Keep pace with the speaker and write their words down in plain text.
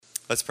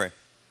Let's pray.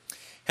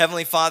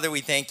 Heavenly Father,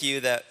 we thank you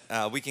that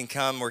we can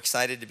come. We're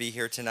excited to be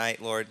here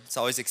tonight, Lord. It's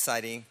always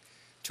exciting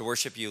to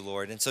worship you,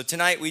 Lord. And so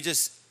tonight we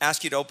just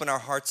ask you to open our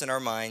hearts and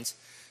our minds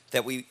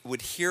that we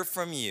would hear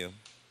from you.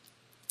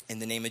 In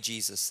the name of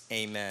Jesus,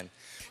 amen.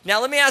 Now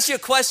let me ask you a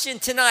question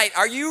tonight.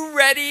 Are you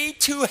ready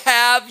to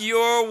have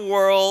your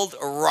world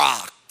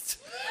rocked?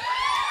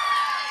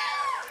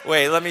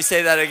 Wait, let me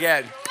say that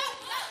again.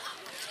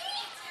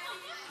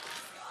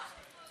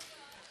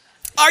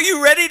 Are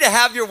you ready to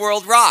have your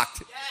world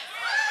rocked?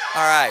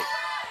 All right.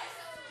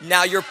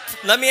 Now,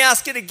 let me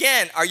ask it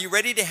again. Are you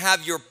ready to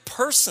have your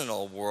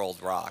personal world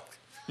rocked?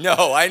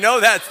 No, I know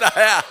that's not.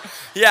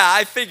 Yeah,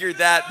 I figured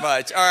that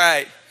much. All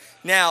right.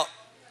 Now,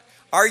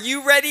 are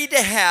you ready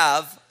to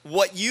have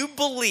what you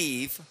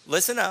believe?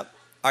 Listen up.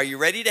 Are you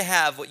ready to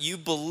have what you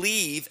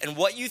believe and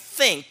what you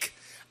think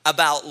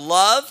about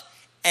love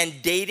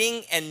and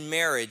dating and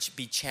marriage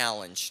be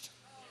challenged?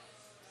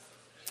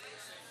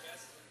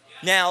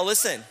 Now,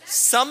 listen,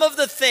 some of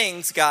the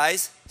things,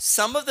 guys,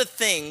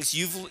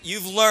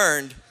 you've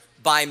learned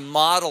by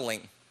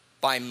modeling,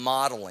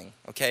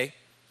 okay?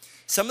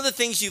 Some of the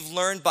things you've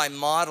learned by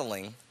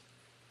modeling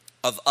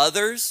of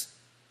others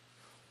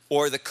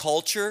or the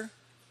culture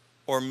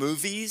or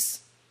movies,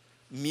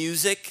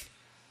 music,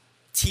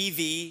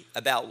 TV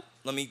about,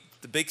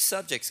 the big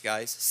subjects,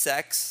 guys,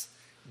 sex,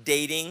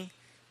 dating,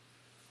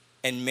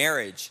 and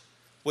marriage.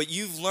 What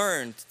you've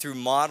learned through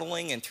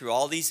modeling and through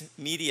all these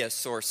media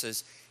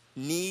sources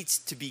needs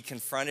to be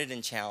confronted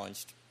and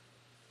challenged.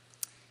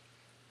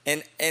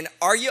 And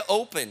are you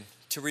open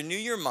to renew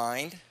your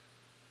mind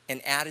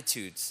and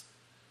attitudes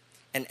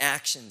and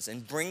actions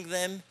and bring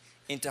them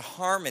into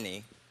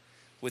harmony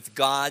with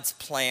God's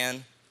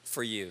plan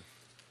for you?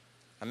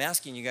 I'm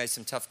asking you guys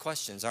some tough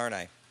questions, aren't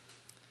I?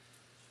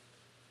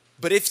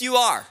 But if you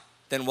are,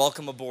 then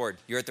welcome aboard.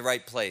 You're at the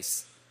right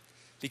place.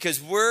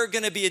 Because we're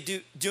going to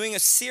be doing a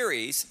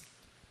series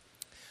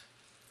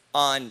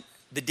on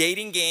the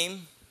dating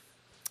game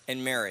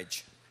and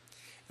marriage.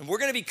 And we're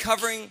going to be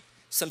covering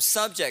some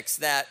subjects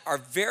that are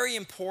very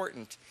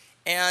important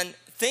and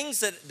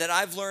things that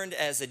I've learned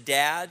as a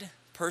dad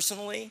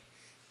personally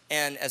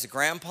and as a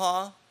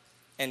grandpa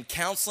and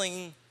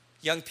counseling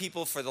young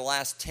people for the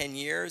last 10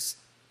 years,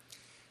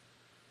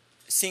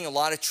 seeing a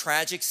lot of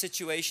tragic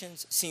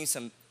situations, seeing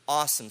some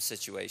awesome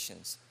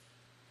situations.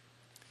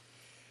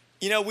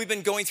 You know, we've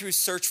been going through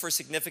Search for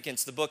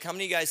Significance, the book. How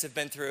many of you guys have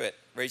been through it?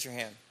 Raise your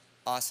hand.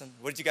 Awesome.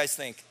 What did you guys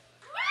think?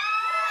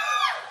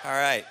 All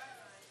right.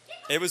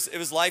 It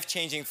was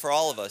life-changing for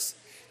all of us.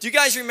 Do you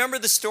guys remember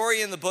the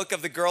story in the book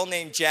of the girl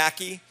named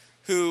Jackie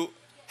who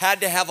had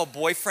to have a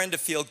boyfriend to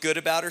feel good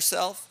about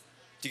herself?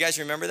 Do you guys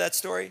remember that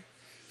story?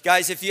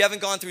 Guys, if you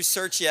haven't gone through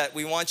Search yet,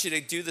 we want you to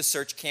do the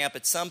Search camp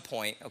at some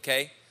point,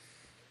 okay?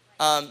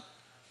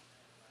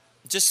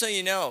 Just so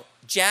you know,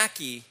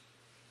 Jackie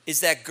is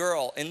that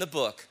girl in the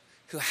book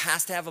who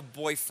has to have a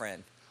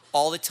boyfriend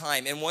all the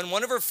time. And when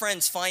one of her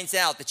friends finds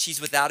out that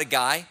she's without a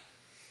guy,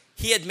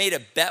 he had made a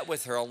bet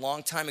with her a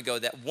long time ago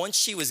that once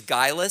she was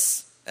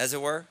guyless, as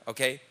it were,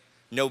 okay,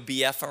 no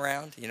BF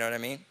around, you know what I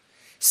mean?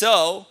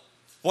 So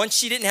once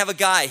she didn't have a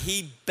guy,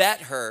 he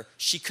bet her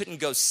she couldn't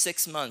go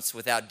 6 months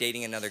without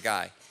dating another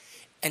guy.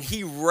 And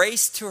he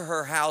raced to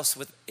her house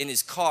in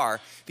his car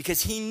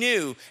because he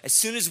knew as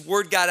soon as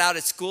word got out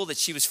at school that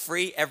she was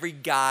free, every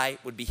guy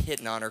would be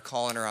hitting on her,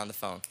 calling her on the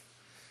phone.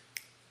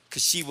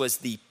 Because she was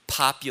the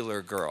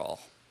popular girl.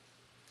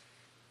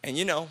 And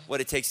you know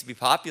what it takes to be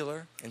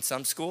popular in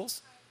some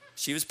schools.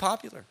 She was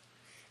popular.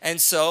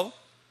 And so,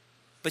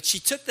 but she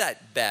took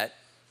that bet,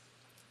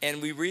 and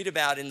we read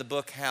about in the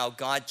book how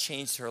God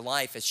changed her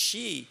life as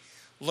she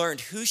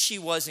learned who she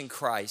was in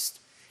Christ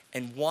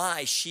and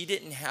why she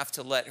didn't have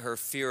to let her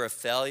fear of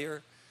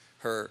failure,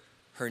 her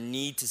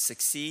need to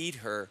succeed,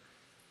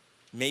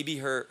 maybe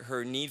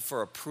her need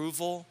for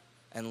approval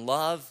and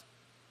love,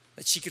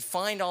 that she could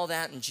find all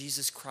that in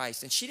Jesus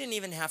Christ. And she didn't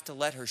even have to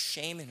let her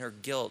shame and her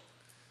guilt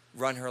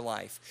run her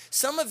life.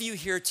 Some of you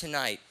here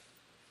tonight,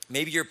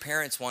 maybe your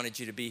parents wanted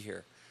you to be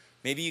here.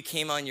 Maybe you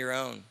came on your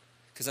own,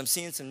 because I'm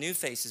seeing some new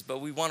faces, but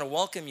we want to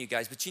welcome you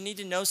guys. But you need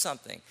to know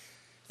something.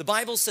 The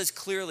Bible says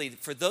clearly,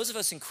 for those of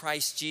us in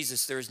Christ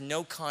Jesus, there is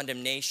no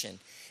condemnation.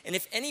 And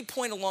if any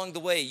point along the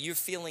way you're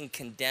feeling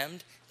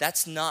condemned,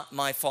 that's not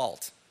my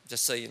fault,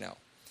 just so you know.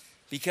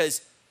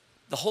 Because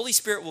the Holy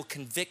Spirit will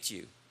convict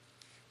you.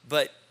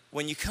 But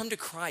when you come to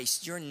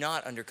Christ, you're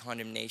not under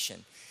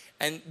condemnation.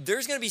 And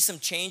there's going to be some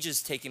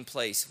changes taking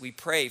place. We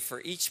pray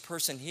for each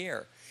person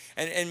here.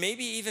 And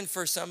maybe even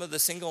for some of the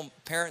single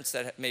parents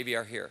that maybe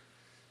are here.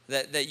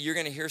 That you're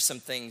going to hear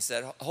some things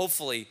that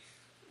hopefully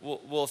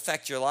will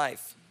affect your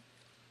life.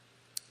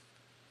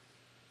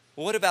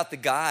 Well, what about the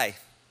guy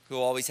who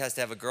always has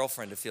to have a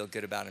girlfriend to feel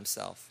good about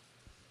himself?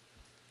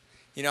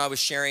 You know, I was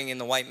sharing in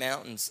the White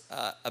Mountains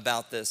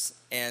about this.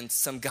 And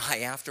some guy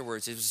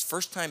afterwards, it was his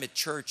first time at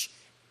church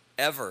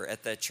ever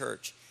at that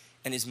church.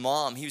 And his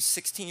mom, he was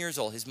 16 years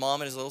old. His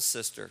mom and his little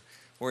sister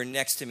were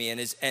next to me.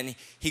 And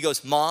he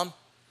goes, Mom,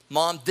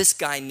 this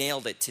guy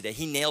nailed it today.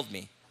 He nailed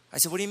me. I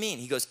said, what do you mean?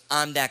 He goes,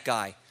 I'm that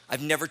guy.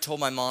 I've never told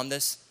my mom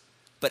this,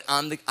 but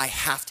I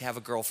have to have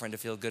a girlfriend to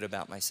feel good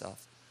about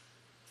myself.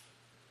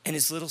 And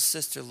his little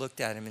sister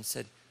looked at him and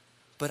said,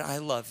 but I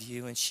love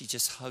you. And she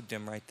just hugged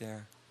him right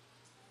there.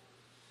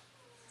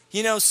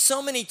 You know,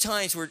 so many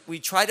times we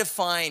try to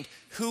find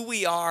who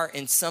we are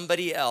in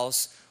somebody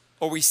else,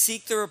 or we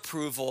seek their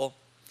approval.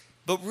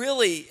 But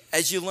really,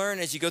 as you learn,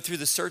 as you go through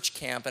the search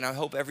camp, and I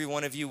hope every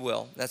one of you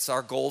will, that's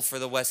our goal for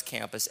the West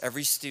Campus,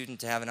 every student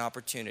to have an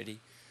opportunity.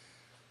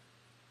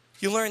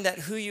 You learn that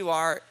who you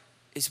are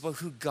is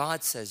who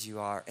God says you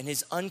are, and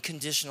his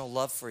unconditional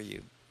love for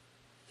you.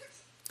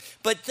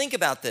 But think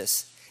about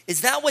this.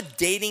 Is that what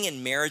dating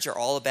and marriage are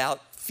all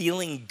about?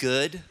 Feeling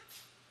good?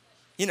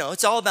 You know,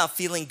 it's all about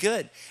feeling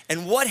good.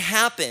 And what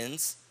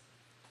happens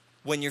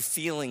when your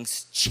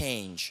feelings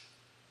change?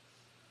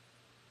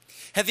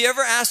 Have you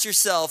ever asked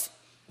yourself,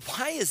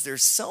 why is there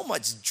so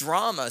much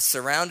drama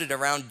surrounded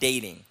around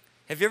dating?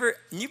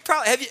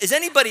 Has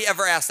anybody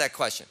ever asked that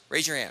question?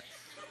 Raise your hand.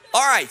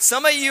 All right,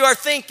 some of you are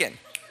thinking,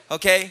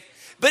 okay?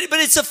 But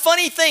it's a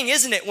funny thing,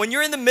 isn't it? When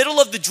you're in the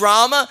middle of the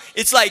drama,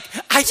 it's like,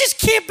 I just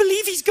can't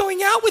believe he's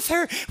going out with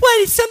her.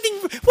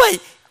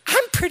 What?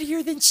 I'm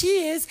prettier than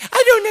she is.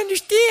 I don't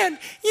understand.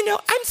 You know,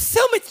 I'm so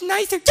much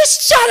nicer.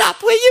 Just shut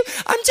up, will you?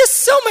 I'm just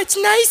so much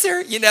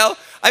nicer, you know?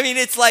 I mean,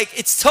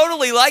 it's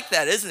totally like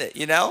that, isn't it,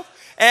 you know?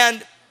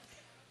 And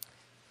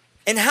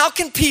how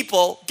can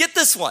people, get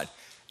this one,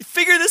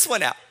 figure this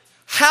one out.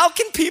 How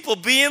can people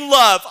be in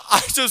love?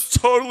 I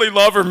just totally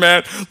love her,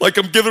 man. Like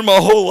I'm giving my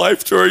whole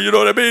life to her, you know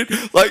what I mean?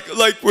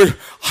 Like we're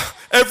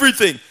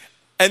everything.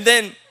 And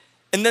then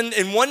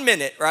in 1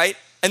 minute, right?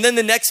 And then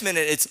the next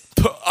minute it's,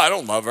 I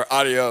don't love her,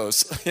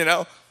 adios, you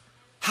know?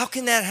 How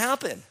can that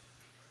happen,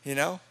 you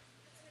know?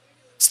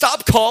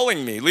 Stop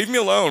calling me, leave me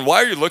alone.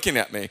 Why are you looking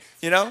at me,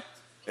 you know?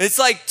 It's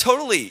like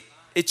totally,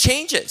 it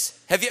changes.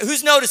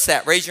 Who's noticed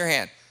that? Raise your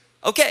hand.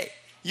 Okay,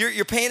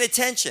 you're paying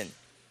attention.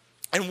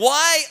 And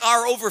why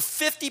are over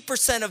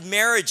 50% of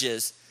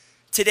marriages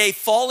today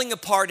falling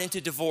apart into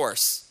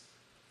divorce?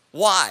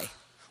 Why?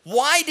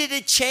 Why did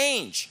it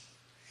change?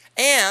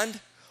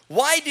 And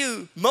why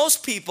do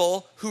most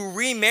people who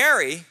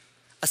remarry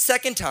a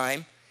second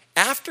time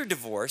after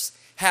divorce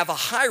have a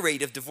high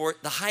rate of divorce,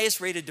 the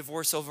highest rate of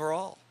divorce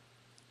overall?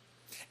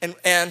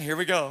 And here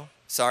we go.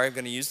 Sorry, I'm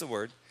going to use the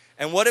word.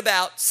 And what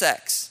about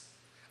sex?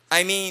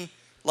 I mean,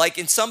 like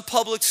in some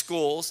public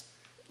schools,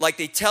 like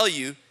they tell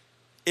you,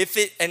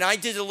 and I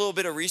did a little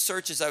bit of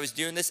research as I was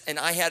doing this, and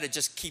I had to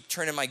just keep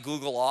turning my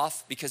Google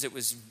off because it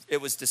was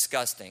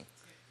disgusting.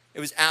 It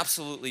was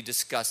absolutely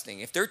disgusting.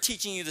 If they're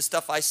teaching you the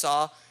stuff I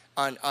saw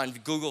on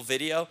Google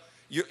video,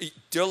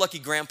 they're lucky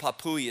Grandpa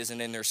Pooey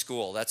isn't in their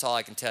school. That's all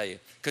I can tell you,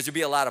 because there'd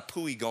be a lot of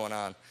pooey going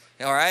on.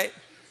 All right?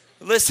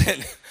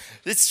 Listen,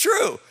 it's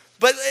true.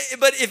 But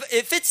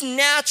if it's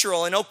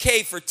natural and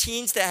okay for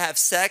teens to have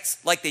sex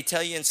like they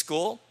tell you in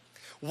school,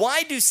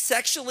 why do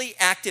sexually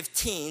active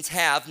teens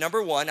have,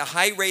 number one, a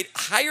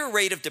higher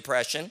rate of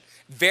depression,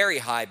 very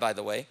high, by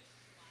the way.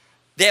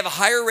 They have a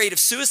higher rate of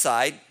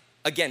suicide,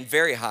 again,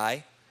 very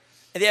high.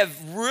 And they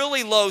have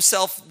really low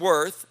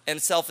self-worth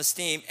and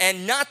self-esteem,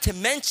 and not to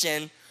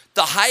mention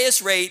the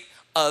highest rate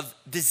of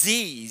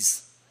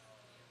disease.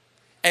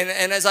 And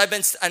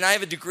I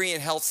have a degree in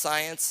health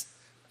science,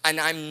 and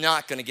I'm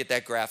not going to get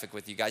that graphic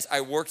with you guys.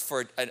 I worked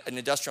for an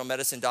industrial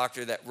medicine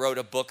doctor that wrote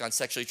a book on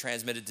sexually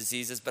transmitted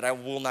diseases, but I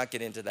will not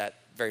get into that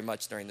very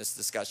much during this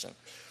discussion.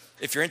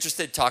 If you're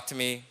interested, talk to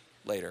me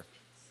later.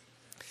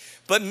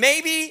 But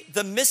maybe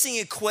the missing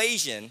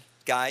equation,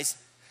 guys,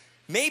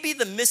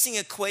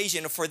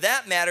 or for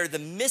that matter, the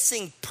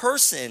missing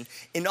person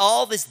in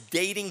all this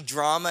dating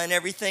drama and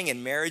everything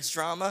and marriage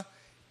drama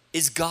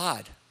is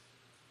God.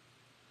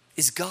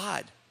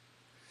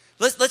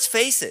 Let's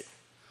face it.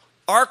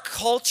 Our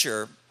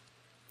culture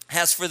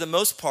has, for the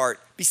most part,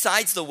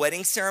 besides the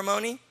wedding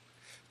ceremony,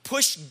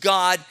 pushed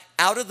God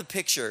out of the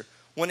picture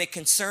when it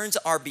concerns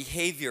our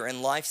behavior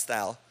and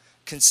lifestyle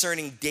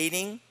concerning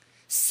dating,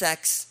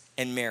 sex,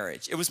 and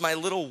marriage. It was my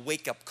little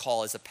wake-up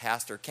call as a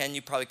pastor. Ken,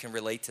 you probably can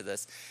relate to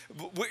this.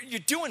 You're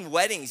doing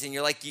weddings, and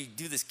you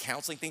do this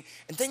counseling thing,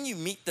 and then you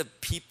meet the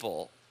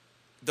people,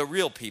 the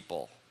real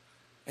people,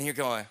 and you're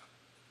going,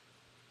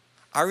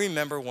 I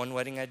remember one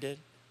wedding I did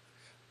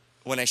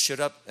when I showed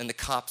up and the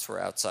cops were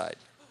outside.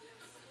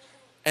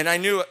 And I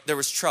knew there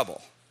was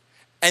trouble.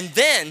 And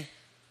then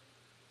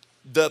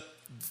the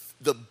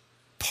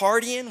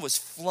partying was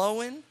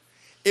flowing.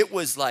 It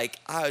was like,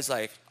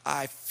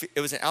 it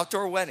was an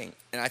outdoor wedding,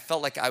 and I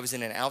felt like I was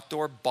in an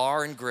outdoor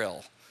bar and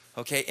grill,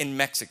 okay, in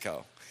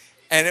Mexico.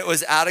 And it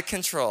was out of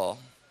control.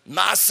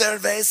 Más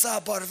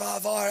cerveza, por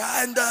favor,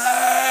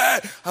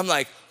 ande. I'm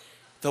like,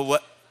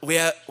 we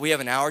have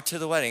an hour to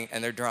the wedding,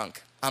 and they're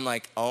drunk. I'm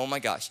like, oh my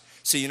gosh.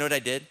 So you know what I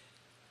did?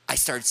 I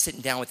started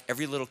sitting down with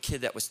every little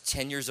kid that was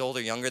 10 years old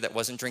or younger that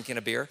wasn't drinking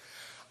a beer.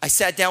 I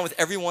sat down with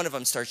every one of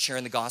them, started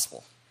sharing the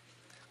gospel.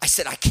 I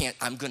said,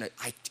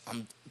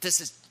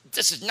 this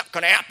is not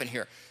gonna happen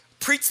here.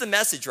 Preach the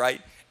message,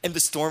 right? And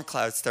the storm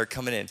clouds start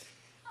coming in.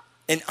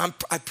 And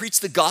I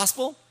preached the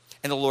gospel,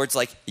 And the Lord's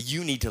like,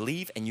 you need to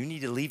leave, and you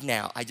need to leave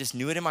now. I just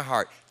knew it in my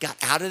heart. Got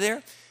out of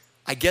there.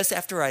 I guess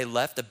after I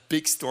left, a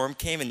big storm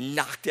came and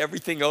knocked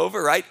everything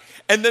over, right?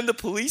 And then the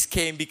police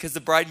came because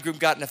the bride and groom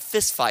got in a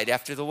fist fight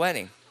after the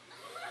wedding.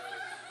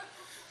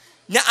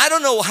 Now, I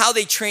don't know how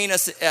they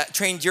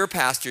trained your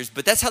pastors,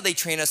 but that's how they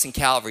train us in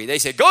Calvary. They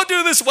say, go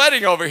do this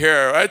wedding over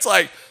here. It's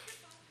like,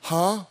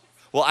 huh?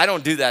 Well, I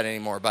don't do that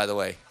anymore, by the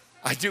way.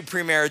 I do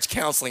pre-marriage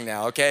counseling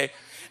now, okay?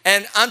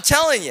 And I'm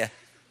telling you,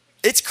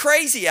 it's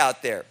crazy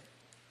out there.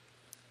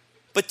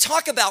 But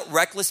talk about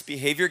reckless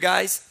behavior,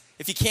 guys.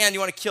 If you can, you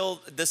want to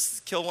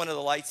kill one of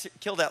the lights.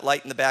 Kill that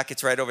light in the back.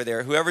 It's right over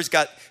there.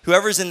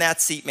 Whoever's in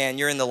that seat, man,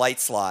 you're in the light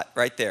slot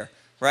right there.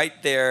 Right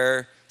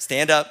there.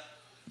 Stand up.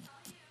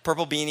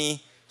 Purple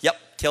beanie. Yep,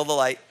 kill the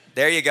light.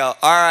 There you go.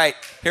 All right,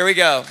 here we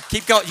go.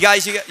 Keep going. You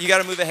guys, you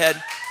got to move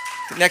ahead.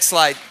 Next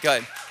slide.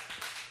 Go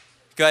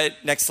ahead.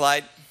 Next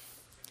slide.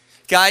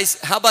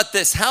 Guys, how about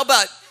this? How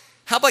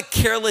about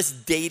careless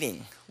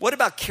dating? What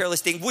about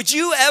careless dating? Would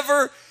you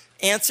ever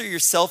answer your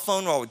cell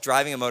phone while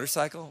driving a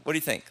motorcycle? What do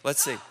you think?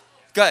 Let's see.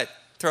 Go ahead.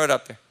 Throw it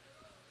up there.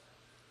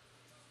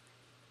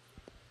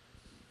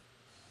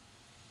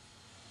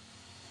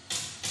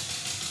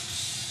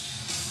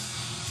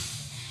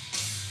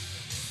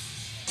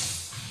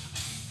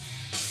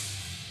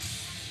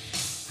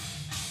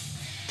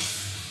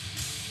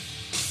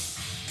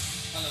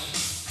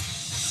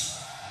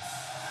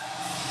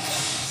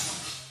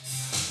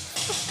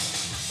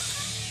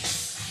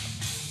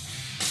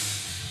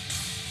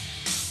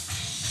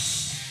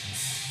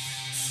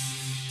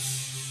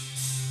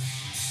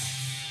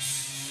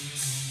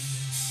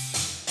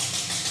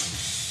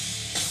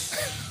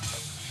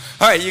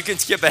 All right, you can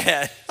skip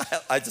ahead.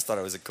 I just thought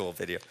it was a cool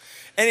video.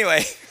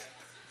 Anyway,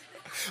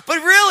 but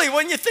really,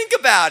 when you think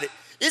about it,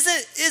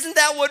 isn't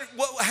that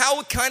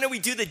how kind of we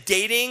do the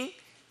dating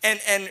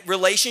and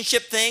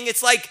relationship thing?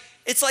 It's like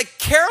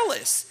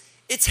careless.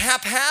 It's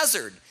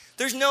haphazard.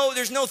 There's no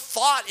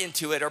thought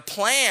into it or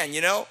plan,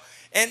 you know?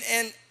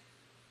 And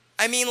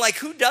I mean, like,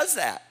 who does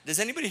that? Does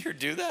anybody here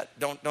do that?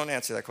 Don't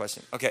answer that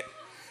question. Okay.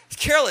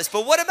 It's careless.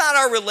 But what about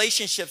our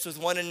relationships with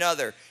one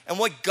another and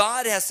what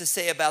God has to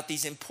say about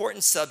these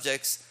important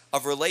subjects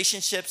of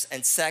relationships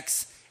and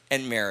sex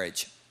and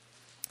marriage?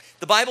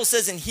 The Bible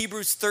says in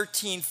Hebrews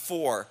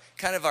 13:4,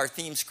 kind of our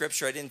theme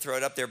scripture, I didn't throw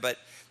it up there, but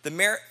the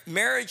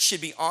marriage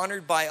should be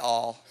honored by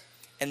all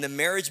and the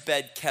marriage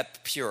bed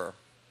kept pure.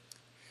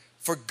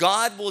 For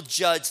God will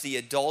judge the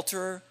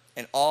adulterer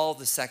and all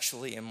the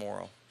sexually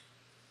immoral.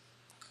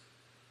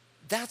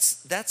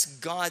 That's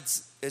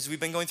God's, as we've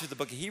been going through the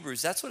book of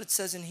Hebrews, that's what it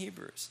says in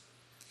Hebrews.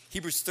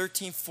 Hebrews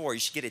 13:4, you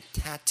should get it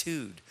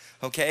tattooed,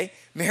 okay?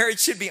 Marriage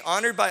should be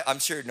honored by, I'm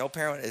sure no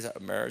parent is,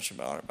 marriage should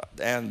be honored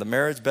by, and the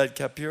marriage bed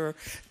kept pure.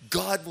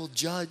 God will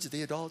judge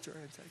the adulterer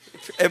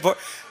and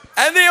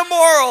the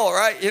immoral,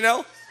 right, you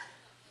know?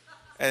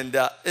 And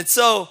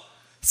so,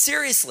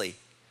 seriously.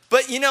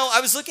 But, you know,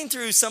 I was looking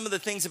through some of the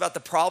things about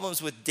the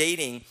problems with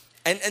dating,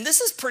 and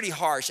this is pretty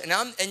harsh. And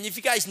if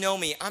you guys know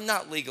me, I'm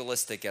not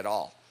legalistic at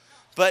all.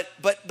 But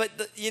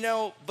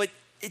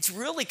it's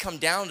really come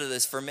down to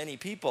this for many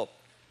people.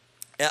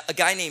 A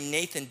guy named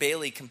Nathan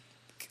Bailey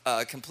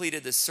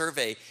completed this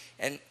survey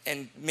and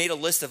made a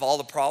list of all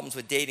the problems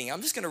with dating.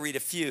 I'm just going to read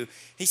a few.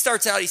 He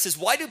starts out, he says,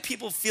 why do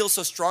people feel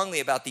so strongly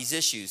about these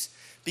issues?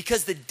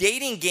 Because the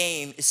dating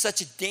game is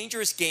such a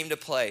dangerous game to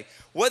play.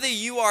 Whether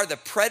you are the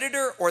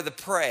predator or the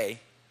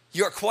prey,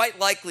 you are quite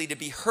likely to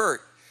be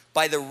hurt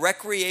by the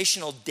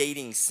recreational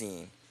dating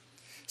scene.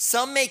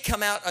 Some may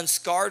come out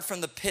unscarred from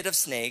the pit of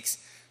snakes,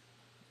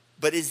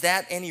 but is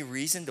that any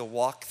reason to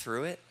walk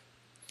through it?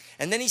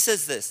 And then he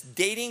says this,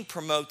 dating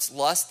promotes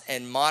lust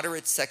and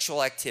moderate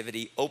sexual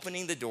activity,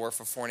 opening the door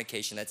for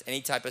fornication. That's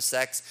any type of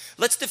sex.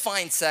 Let's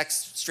define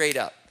sex straight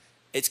up.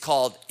 It's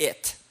called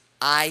IT,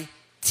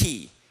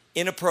 I-T,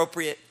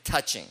 inappropriate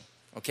touching,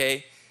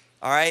 okay?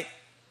 All right?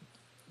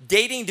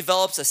 Dating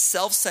develops a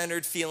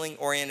self-centered,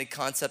 feeling-oriented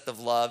concept of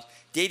love.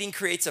 Dating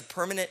creates a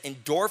permanent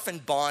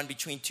endorphin bond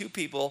between two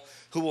people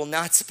who will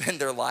not spend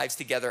their lives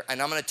together. And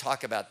I'm going to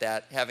talk about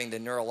that, having the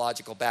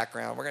neurological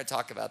background. We're going to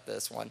talk about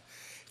this one.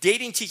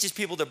 Dating teaches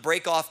people to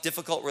break off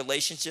difficult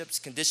relationships,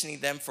 conditioning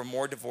them for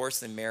more divorce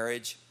than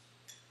marriage.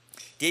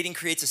 Dating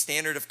creates a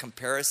standard of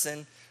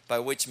comparison by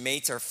which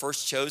mates are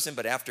first chosen,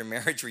 but after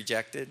marriage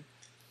rejected.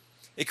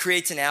 It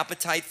creates an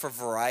appetite for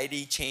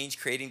variety, change,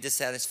 creating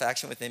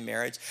dissatisfaction within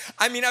marriage.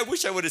 I mean, I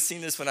wish I would have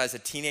seen this when I was a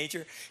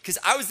teenager, because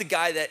I was the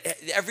guy that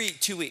every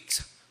 2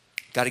 weeks,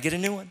 got to get a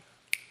new one.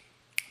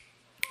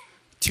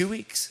 2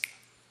 weeks.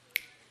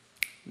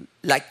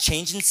 Like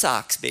changing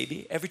socks,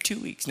 baby, every 2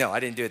 weeks. No, I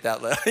didn't do it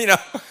that little. You know,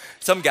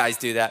 some guys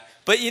do that.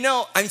 But you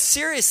know, I'm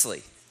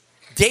seriously,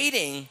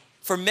 dating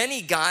for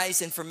many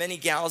guys and for many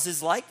gals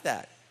is like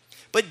that.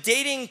 But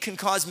dating can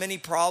cause many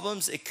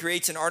problems. It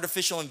creates an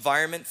artificial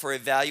environment for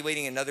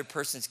evaluating another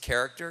person's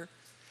character.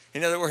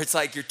 In other words,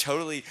 like you're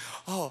totally,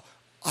 oh,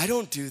 I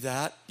don't do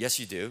that. Yes,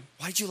 you do.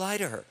 Why'd you lie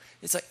to her?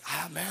 It's like,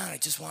 oh man, I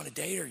just want to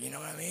date her. You know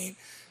what I mean?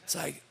 It's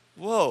like,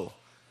 whoa.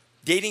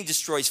 Dating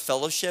destroys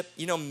fellowship.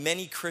 You know,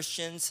 many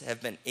Christians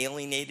have been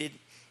alienated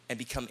and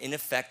become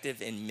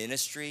ineffective in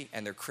ministry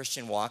and their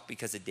Christian walk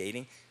because of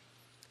dating?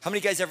 How many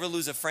guys ever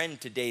lose a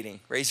friend to dating?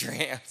 Raise your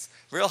hands.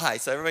 Real high,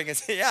 so everybody can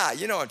say, yeah,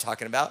 you know what I'm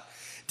talking about.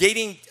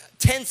 Dating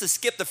tends to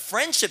skip the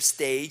friendship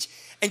stage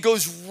and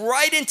goes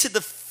right into the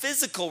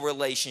physical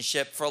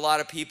relationship for a lot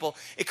of people.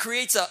 It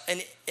creates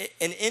an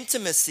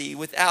intimacy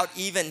without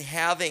even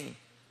having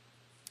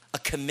a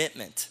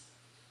commitment.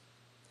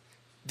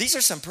 These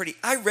are some pretty,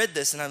 I read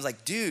this and I was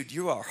like, dude,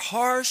 you are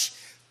harsh,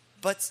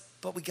 but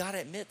we got to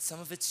admit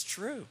some of it's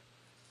true.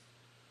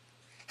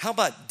 How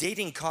about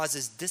dating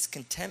causes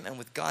discontentment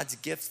with God's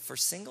gift for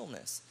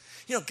singleness?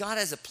 You know, God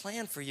has a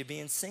plan for you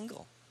being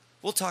single.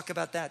 We'll talk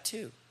about that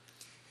too.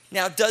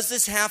 Now, does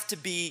this have to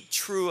be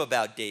true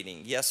about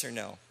dating? Yes or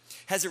no?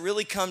 Has it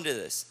really come to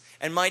this?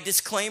 And my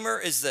disclaimer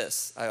is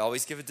this. I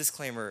always give a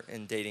disclaimer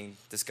in dating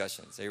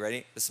discussions. Are you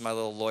ready? This is my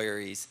little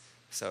lawyerese.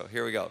 So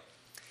here we go.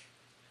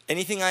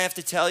 Anything I have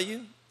to tell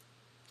you,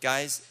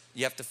 guys,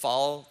 you have to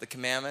follow the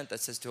commandment that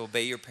says to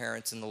obey your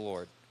parents in the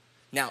Lord.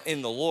 Now,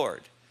 in the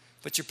Lord.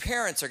 But your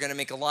parents are going to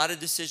make a lot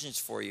of decisions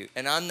for you,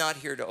 and I'm not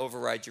here to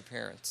override your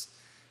parents.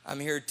 I'm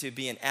here to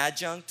be an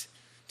adjunct,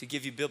 to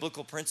give you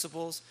biblical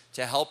principles,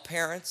 to help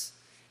parents,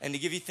 and to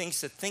give you things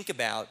to think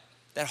about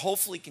that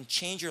hopefully can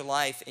change your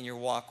life and your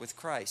walk with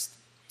Christ.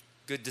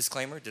 Good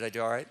disclaimer? Did I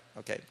do all right?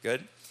 Okay,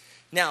 good.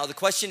 Now, the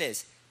question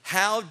is,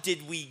 how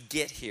did we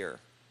get here?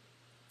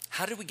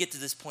 How did we get to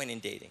this point in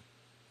dating?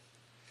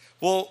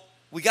 Well,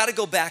 we got to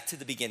go back to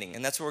the beginning,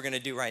 and that's what we're going to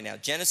do right now.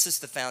 Genesis,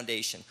 the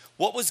foundation.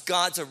 What was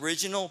God's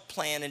original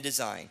plan and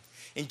design?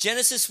 In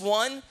Genesis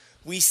 1,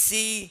 we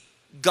see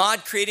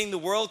God creating the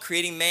world,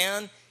 creating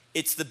man.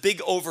 It's the big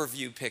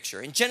overview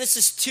picture. In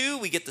Genesis 2,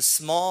 we get the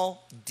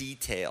small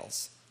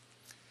details.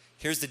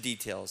 Here's the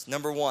details.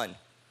 Number 1,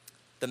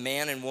 the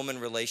man and woman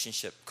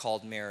relationship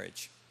called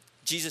marriage.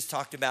 Jesus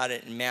talked about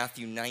it in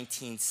Matthew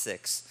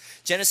 19:6.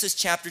 Genesis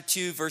chapter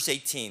 2, verse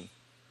 18.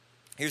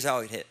 Here's how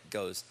it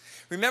goes.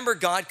 Remember,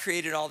 God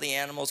created all the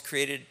animals,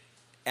 created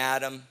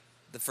Adam,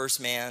 the first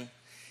man.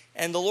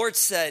 And the Lord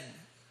said,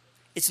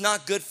 it's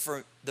not good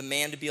for the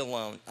man to be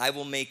alone. I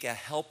will make a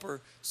helper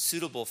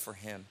suitable for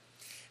him.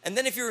 And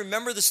then if you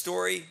remember the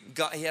story,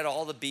 God, he had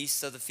all the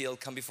beasts of the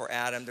field come before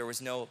Adam. There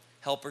was no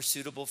helper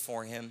suitable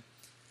for him.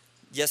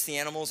 Yes, the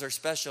animals are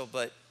special,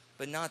 but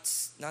not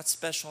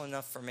special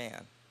enough for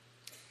man.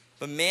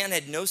 But man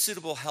had no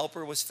suitable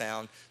helper was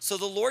found. So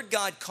the Lord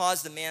God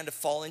caused the man to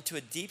fall into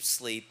a deep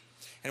sleep.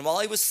 And while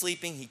he was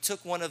sleeping, he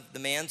took one of the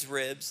man's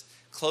ribs,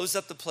 closed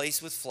up the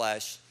place with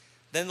flesh.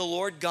 Then the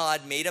Lord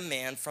God made a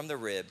man from the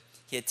rib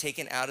he had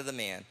taken out of the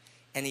man,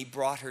 and he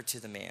brought her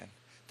to the man.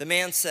 The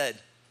man said,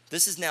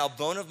 this is now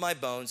bone of my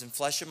bones and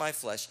flesh of my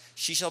flesh.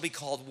 She shall be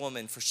called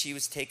woman, for she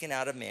was taken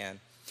out of man.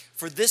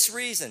 For this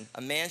reason,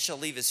 a man shall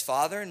leave his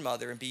father and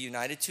mother and be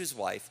united to his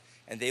wife,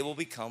 and they will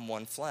become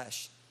one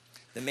flesh.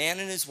 The man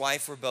and his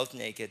wife were both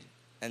naked,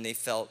 and they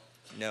felt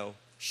no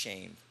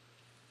shame.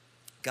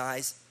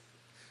 Guys,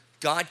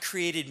 God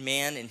created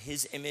man in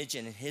his image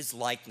and in his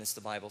likeness,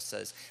 the Bible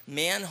says.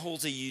 Man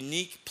holds a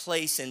unique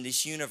place in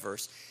this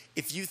universe.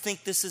 If you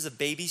think this is a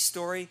baby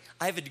story,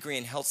 I have a degree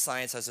in health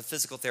science. I was a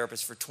physical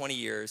therapist for 20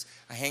 years.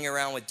 I hang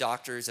around with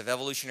doctors of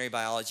evolutionary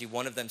biology.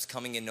 One of them's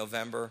coming in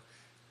November.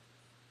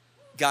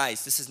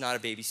 Guys, this is not a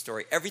baby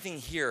story. Everything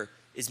here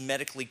is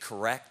medically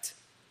correct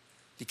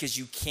because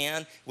you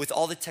can, with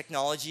all the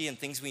technology and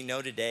things we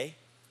know today,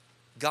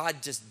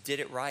 God just did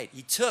it right.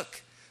 He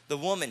took the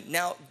woman.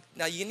 Now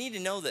you need to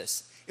know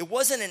this. It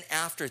wasn't an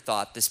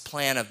afterthought, this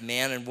plan of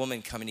man and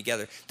woman coming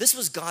together. This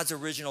was God's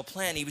original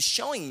plan. He was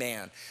showing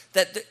man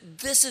that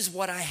this is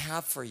what I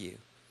have for you.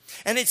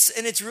 And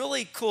it's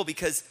really cool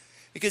because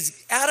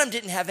Adam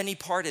didn't have any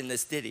part in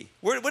this, did he?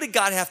 What did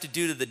God have to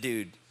do to the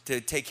dude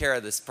to take care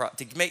of this? Knock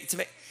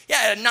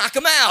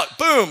him out.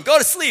 Boom, go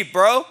to sleep,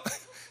 bro.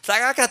 It's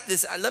like, I got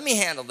this. Let me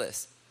handle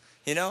this,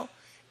 you know?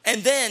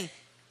 And then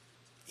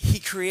he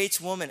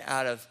creates woman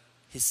out of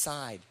his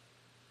side.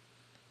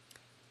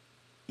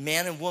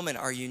 Man and woman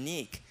are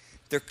unique.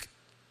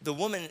 The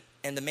woman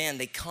and the man,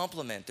 they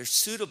complement. They're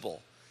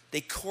suitable.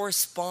 They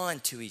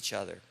correspond to each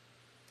other.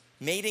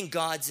 Made in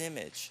God's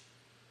image.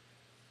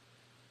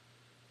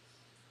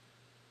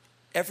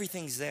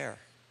 Everything's there.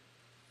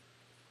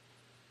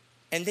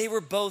 And they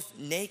were both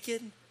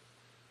naked,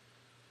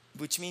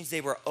 which means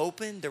they were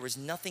open. There was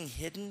nothing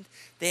hidden.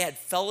 They had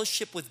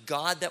fellowship with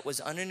God that was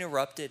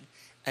uninterrupted,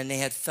 and they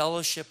had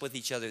fellowship with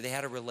each other. They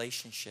had a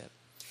relationship.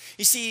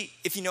 You see,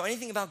 if you know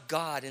anything about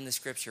God in the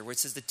scripture, where it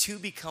says the two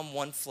become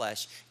one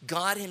flesh,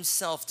 God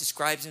himself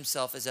describes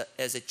himself as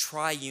a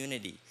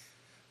triunity,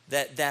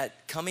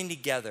 that coming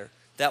together.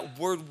 That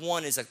word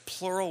one is a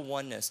plural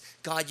oneness.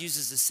 God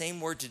uses the same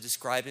word to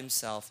describe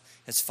himself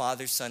as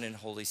Father, Son, and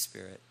Holy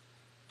Spirit.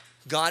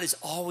 God has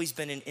always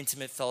been in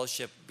intimate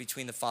fellowship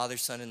between the Father,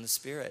 Son, and the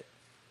Spirit.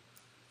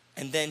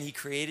 And then he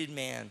created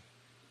man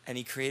and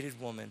he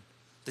created woman.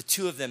 The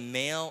two of them,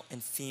 male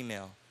and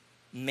female.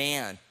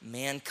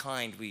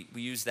 Mankind, we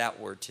use that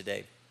word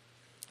today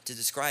to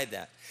describe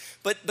that.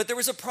 But there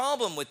was a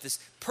problem with this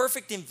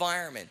perfect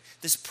environment,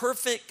 this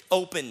perfect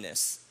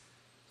openness,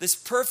 this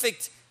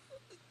perfect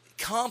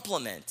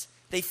complement.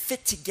 They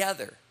fit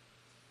together.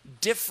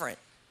 Different,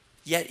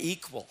 yet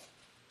equal.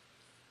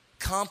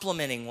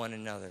 Complementing one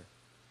another.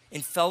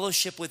 In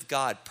fellowship with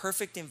God.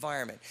 Perfect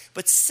environment.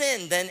 But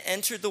sin then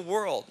entered the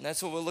world. And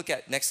that's what we'll look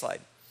at. Next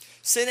slide.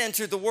 Sin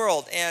entered the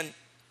world. And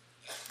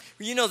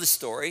you know the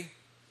story.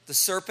 The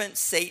serpent,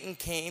 Satan,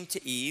 came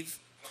to Eve.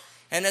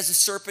 And as the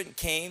serpent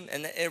came,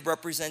 and it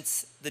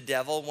represents the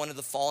devil, one of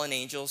the fallen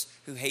angels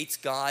who hates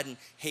God and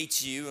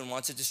hates you and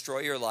wants to destroy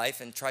your life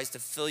and tries to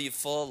fill you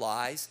full of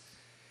lies.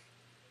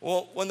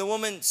 Well, when the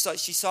woman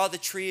saw the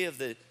tree of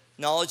the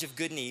knowledge of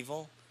good and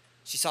evil,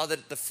 she saw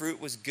that the fruit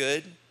was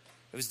good,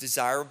 it was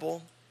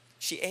desirable,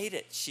 she ate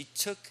it. She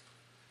took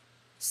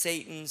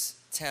Satan's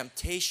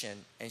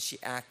temptation and she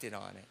acted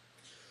on it.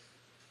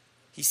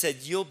 He said,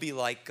 you'll be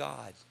like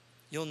God.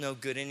 You'll know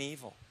good and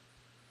evil.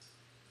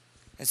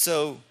 And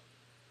so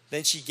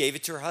then she gave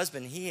it to her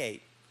husband, and he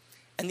ate.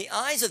 And the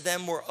eyes of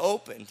them were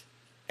opened,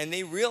 and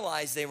they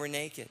realized they were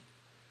naked.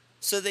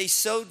 So they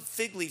sewed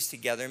fig leaves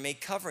together and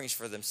made coverings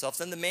for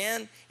themselves. And the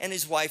man and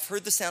his wife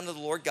heard the sound of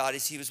the Lord God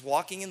as he was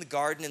walking in the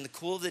garden in the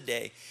cool of the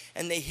day.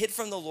 And they hid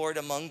from the Lord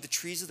among the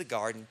trees of the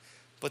garden.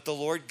 But the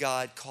Lord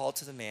God called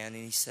to the man,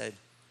 and he said,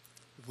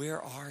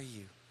 where are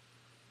you?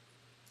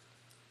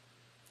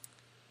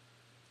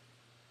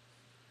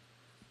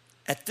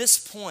 At this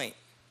point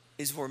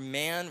is where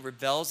man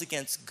rebels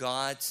against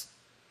God's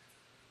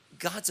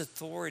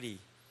authority.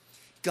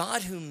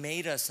 God who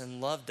made us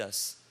and loved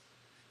us.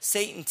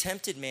 Satan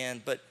tempted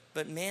man, but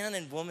man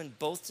and woman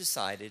both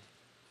decided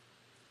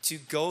to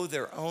go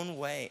their own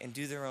way and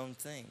do their own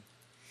thing.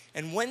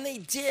 And when they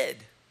did,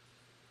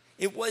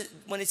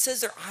 when it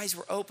says their eyes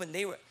were open,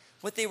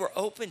 what they were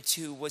open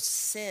to was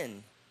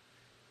sin.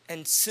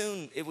 And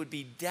soon it would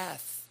be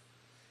death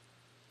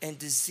and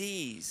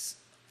disease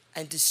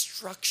and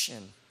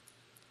destruction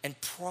and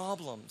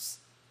problems.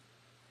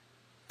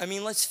 I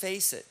mean, let's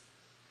face it.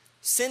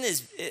 Sin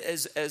is,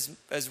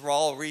 as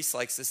Raul Reese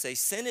likes to say,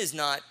 sin is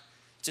not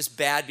just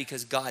bad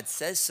because God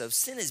says so.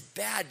 Sin is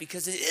bad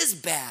because it is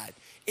bad.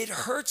 It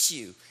hurts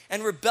you.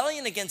 And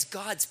rebellion against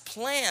God's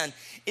plan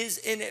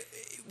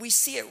we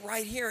see it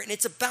right here. And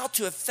it's about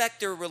to affect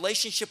their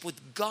relationship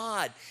with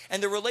God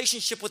and their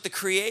relationship with the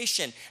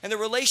creation and the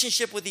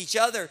relationship with each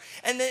other.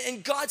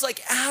 And God's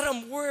like,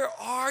 Adam, where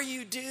are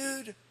you,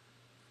 dude?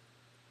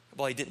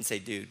 Well, he didn't say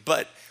dude,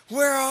 but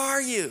where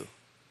are you?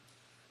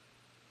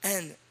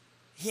 And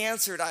he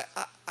answered,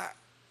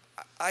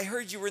 I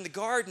heard you were in the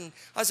garden.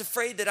 I was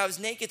afraid that I was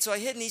naked, so I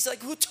hid. And he's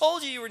like, who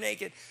told you were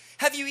naked?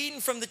 Have you eaten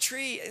from the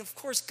tree? And of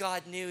course,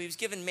 God knew. He was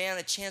giving man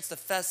a chance to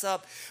fess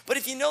up. But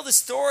if you know the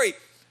story,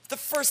 the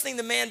first thing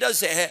the man does is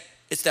say, hey,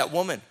 it's that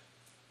woman.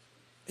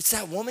 It's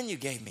that woman you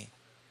gave me.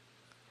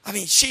 I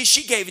mean,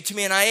 she gave it to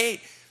me and I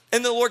ate.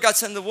 And the Lord God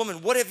said to the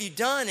woman, what have you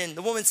done? And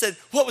the woman said,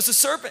 well, it was a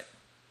serpent.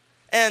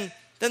 And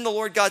then the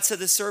Lord God said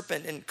to the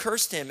serpent and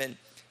cursed him. And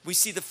we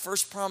see the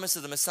first promise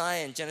of the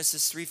Messiah in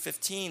Genesis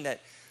 3:15 that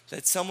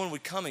someone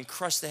would come and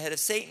crush the head of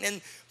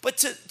Satan. But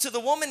to the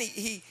woman,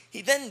 he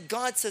then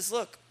God says,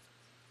 look,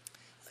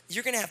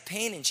 you're going to have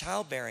pain in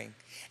childbearing.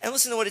 And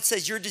listen to what it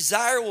says. Your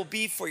desire will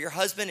be for your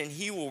husband and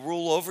he will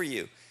rule over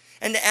you.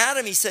 And to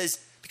Adam, he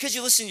says, because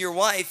you listened to your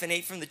wife and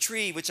ate from the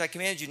tree, which I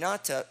commanded you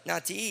not to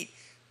eat,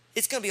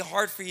 it's going to be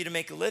hard for you to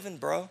make a living,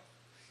 bro.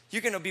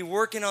 You're going to be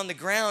working on the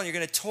ground. You're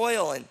going to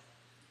toil, and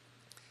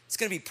it's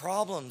going to be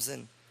problems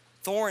and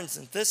thorns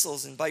and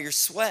thistles and by your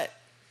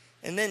sweat.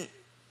 And then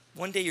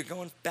one day you're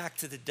going back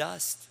to the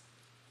dust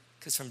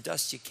because from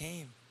dust you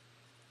came.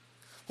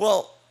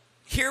 Well,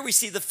 here we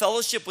see the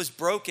fellowship was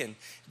broken.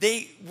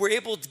 They were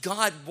able,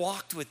 God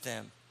walked with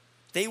them.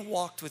 They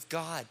walked with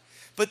God.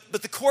 But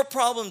the core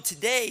problem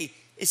today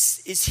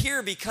is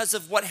here because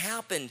of what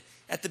happened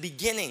at the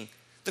beginning.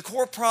 The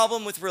core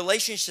problem with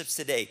relationships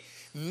today.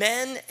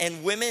 Men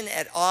and women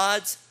at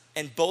odds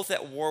and both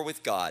at war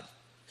with God.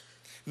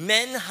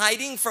 Men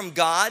hiding from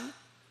God,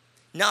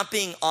 not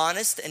being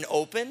honest and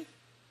open.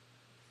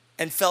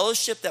 And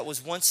fellowship that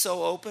was once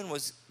so open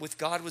with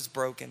God was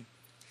broken.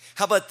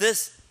 How about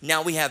this?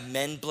 Now we have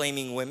men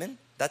blaming women.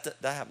 That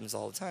happens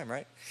all the time,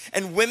 right?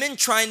 And women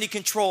trying to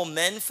control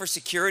men for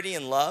security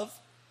and love.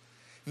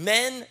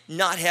 Men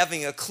not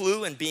having a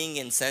clue and being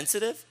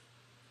insensitive.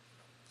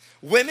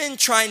 Women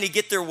trying to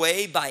get their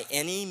way by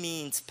any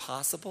means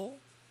possible.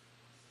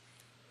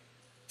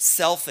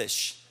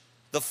 Selfish,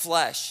 the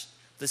flesh,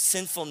 the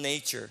sinful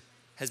nature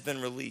has been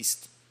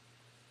released.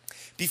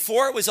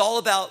 Before it was all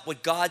about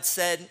what God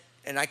said,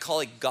 and I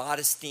call it God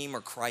esteem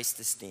or Christ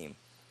esteem.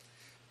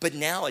 But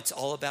now it's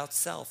all about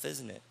self,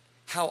 isn't it?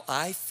 How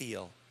I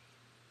feel,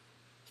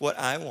 what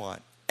I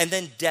want. And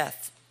then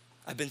death.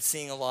 I've been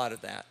seeing a lot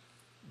of that.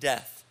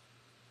 Death.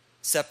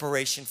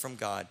 Separation from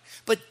God.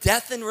 But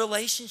death in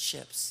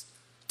relationships.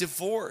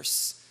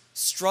 Divorce.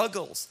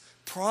 Struggles.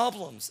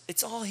 Problems.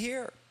 It's all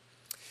here.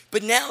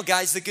 But now,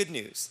 guys, the good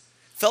news.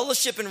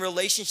 Fellowship and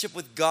relationship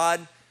with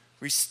God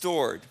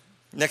restored.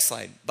 Next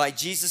slide. By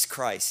Jesus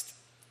Christ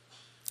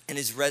and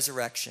his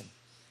resurrection.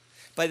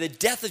 By the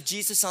death of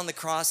Jesus on the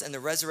cross and the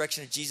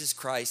resurrection of Jesus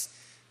Christ,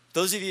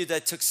 Those of you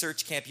that took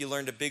Search Camp, you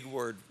learned a big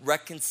word,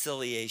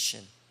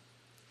 reconciliation.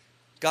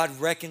 God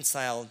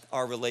reconciled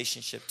our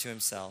relationship to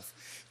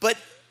himself. But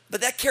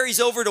that carries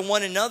over to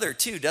one another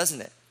too,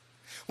 doesn't it?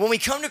 When we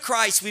come to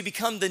Christ, we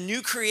become the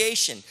new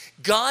creation.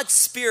 God's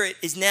Spirit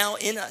is now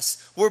in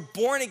us. We're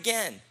born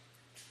again.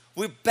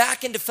 We're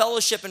back into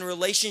fellowship and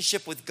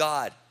relationship with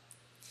God.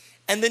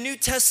 And the New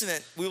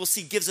Testament, we will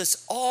see, gives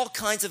us all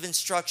kinds of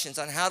instructions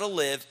on how to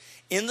live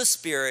in the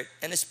Spirit,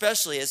 and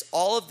especially as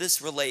all of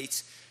this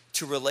relates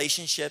to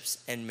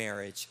relationships and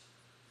marriage.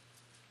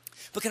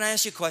 But can I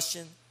ask you a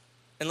question?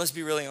 And let's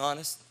be really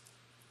honest.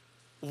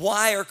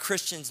 Why are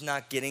Christians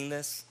not getting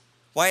this?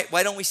 Why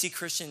don't we see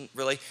Christian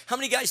relationships? How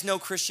many guys know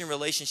Christian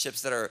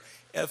relationships that are,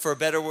 for a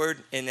better word,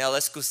 in el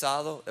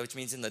excusado, which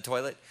means in the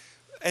toilet?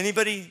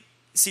 Anybody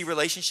see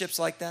relationships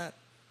like that?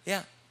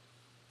 Yeah.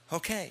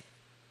 Okay.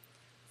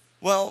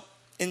 Well,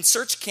 in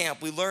Search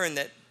Camp, we learn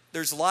that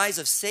there's lies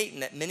of Satan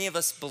that many of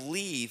us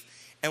believe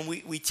and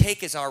we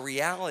take as our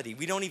reality.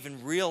 We don't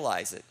even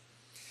realize it.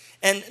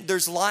 And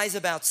there's lies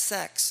about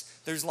sex.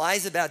 There's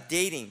lies about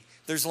dating.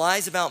 There's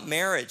lies about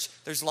marriage.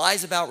 There's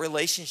lies about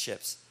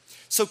relationships.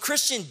 So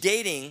Christian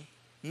dating,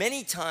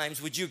 many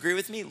times, would you agree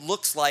with me,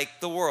 looks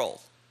like the world.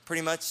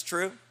 Pretty much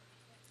true?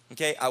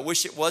 Okay, I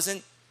wish it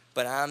wasn't,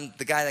 but I'm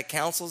the guy that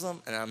counsels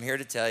them, and I'm here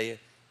to tell you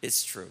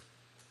it's true.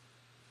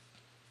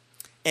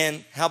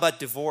 And how about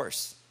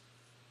divorce?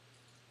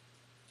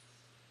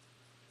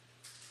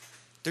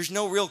 There's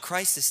no real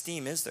Christ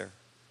esteem, is there?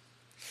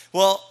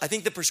 Well, I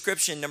think the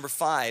prescription, number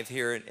 5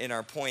 here in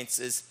our points,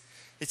 is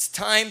it's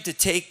time to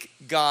take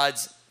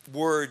God's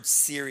word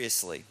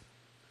seriously.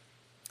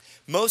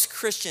 Most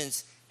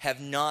Christians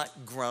have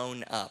not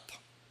grown up.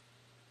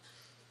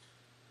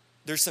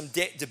 There's some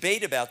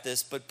debate about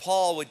this, but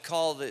Paul would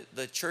call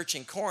the church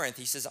in Corinth,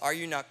 he says, are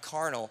you not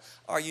carnal?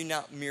 Are you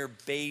not mere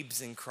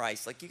babes in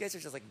Christ? Like, you guys are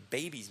just like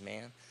babies,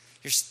 man.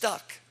 You're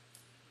stuck.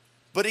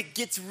 But it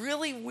gets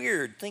really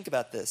weird. Think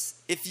about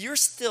this. If you're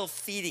still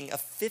feeding a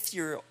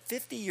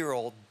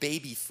 50-year-old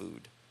baby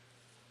food,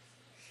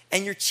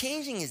 and you're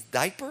changing his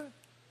diaper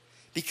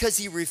because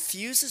he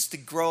refuses to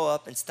grow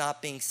up and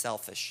stop being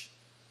selfish.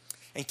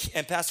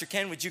 And Pastor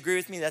Ken, would you agree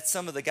with me? That's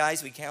some of the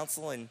guys we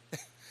counsel in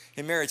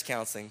marriage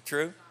counseling.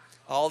 True?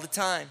 All the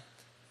time.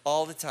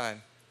 All the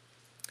time.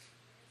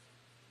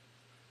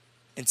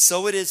 And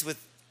so it is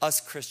with us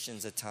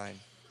Christians at times.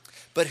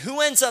 But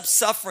who ends up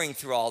suffering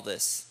through all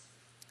this?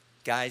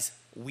 Guys,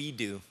 we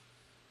do.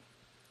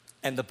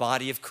 And the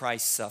body of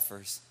Christ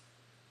suffers.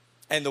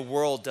 And the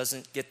world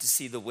doesn't get to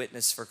see the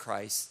witness for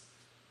Christ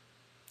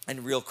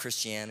and real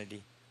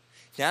Christianity.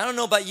 Now, I don't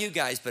know about you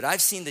guys, but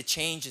I've seen the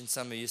change in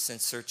some of you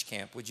since Search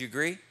Camp. Would you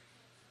agree?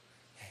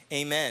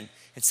 Amen.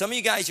 And some of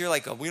you guys, you're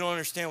like, oh, we don't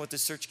understand what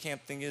this Search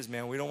Camp thing is,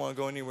 man. We don't want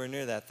to go anywhere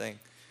near that thing.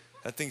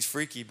 That thing's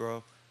freaky,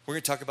 bro. We're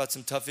going to talk about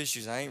some tough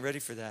issues. I ain't ready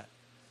for that.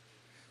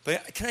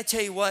 But can I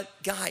tell you what?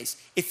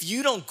 Guys, if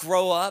you don't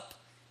grow up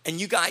and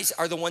you guys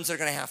are the ones that are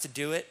going to have to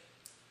do it,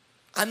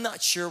 I'm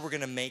not sure we're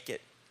going to make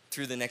it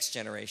through the next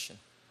generation.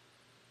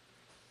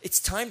 It's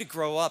time to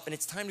grow up, and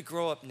it's time to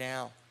grow up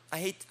now.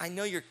 I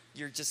know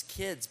you're just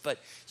kids, but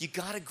you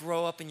got to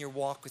grow up in your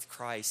walk with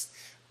Christ.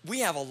 We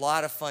have a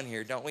lot of fun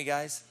here, don't we,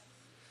 guys?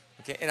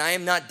 Okay, and I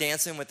am not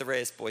dancing with the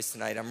Reyes boys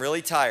tonight. I'm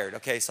really tired,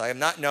 okay? So I am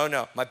not,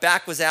 no. My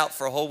back was out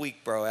for a whole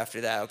week, bro,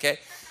 after that, okay?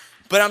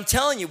 But I'm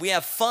telling you, we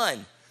have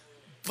fun.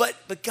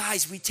 But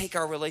guys, we take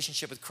our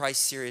relationship with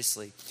Christ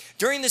seriously.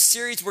 During this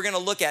series, we're going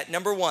to look at,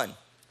 number 1,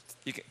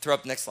 you can throw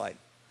up the next slide,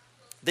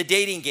 the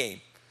dating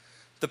game,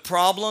 the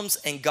problems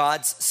and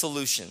God's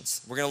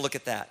solutions. We're going to look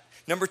at that.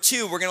 Number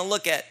 2, we're going to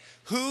look at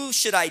who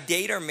should I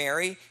date or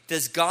marry?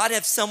 Does God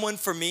have someone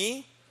for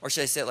me? Or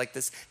should I say it like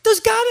this? Does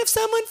God have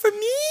someone for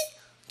me?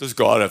 Does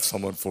God have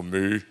someone for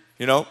me?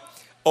 You know?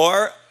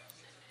 Or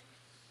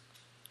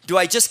do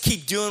I just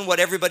keep doing what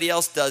everybody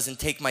else does and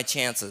take my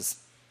chances?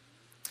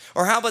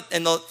 Or how about,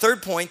 and the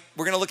third point,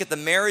 we're going to look at the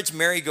marriage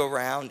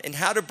merry-go-round and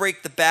how to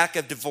break the back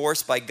of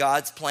divorce by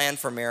God's plan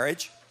for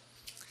marriage.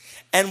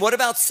 And what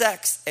about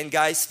sex? And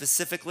guys,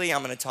 specifically,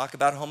 I'm going to talk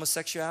about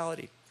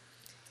homosexuality.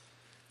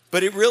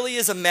 But it really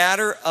is a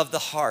matter of the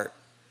heart.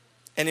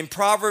 And in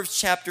Proverbs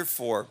chapter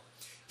 4,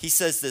 he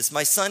says this,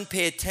 my son,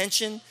 pay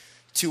attention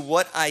to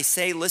what I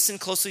say. Listen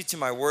closely to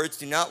my words.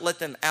 Do not let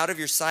them out of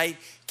your sight.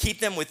 Keep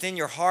them within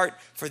your heart,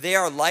 for they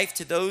are life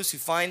to those who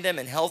find them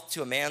and health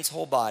to a man's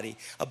whole body.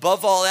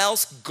 Above all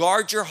else,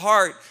 guard your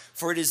heart,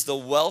 for it is the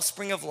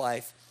wellspring of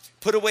life.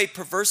 Put away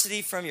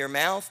perversity from your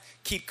mouth.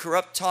 Keep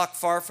corrupt talk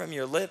far from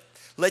your lip.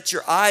 Let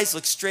your eyes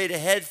look straight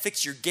ahead.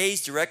 Fix your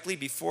gaze directly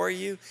before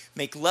you.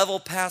 Make level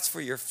paths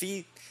for your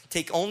feet.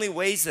 Take only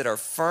ways that are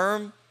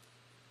firm.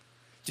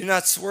 Do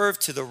not swerve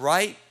to the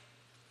right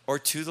or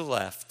to the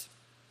left.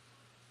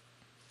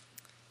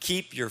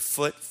 Keep your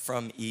foot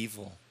from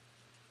evil.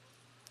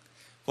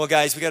 Well,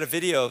 guys, we got a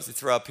video to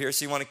throw up here.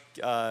 So you want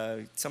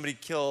to somebody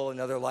kill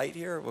another light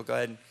here? We'll go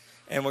ahead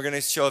and we're going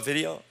to show a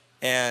video.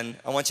 And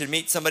I want you to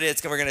meet somebody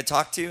we're going to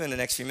talk to in the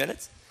next few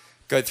minutes.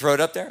 Go ahead, throw it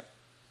up there.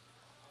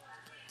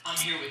 I'm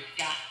here with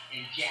Scott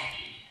and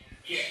Jackie.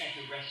 here at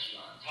the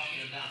restaurant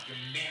talking about your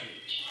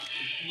marriage.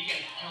 Can you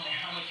guys tell me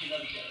how much you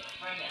love each other?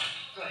 Right now.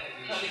 Go ahead.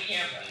 Tell the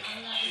camera. I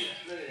love you.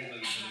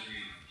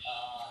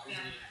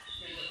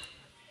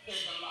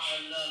 There's a lot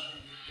of love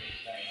in this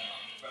place right now,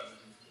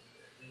 brothers and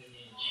sisters. In the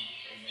name of Jesus,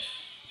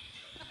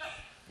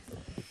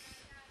 amen.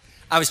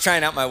 I was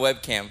trying out my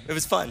webcam. It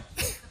was fun.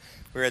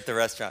 We were at the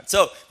restaurant.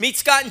 So, meet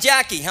Scott and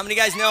Jackie. How many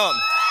guys know them?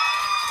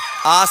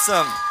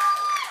 Awesome.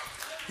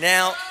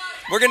 Now,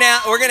 we're gonna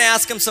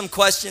ask them some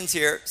questions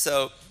here.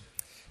 So,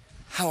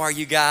 how are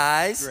you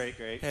guys? Great.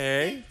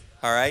 Hey.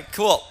 All right,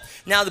 cool.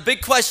 Now, the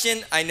big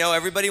question I know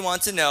everybody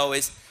wants to know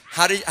is,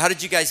 how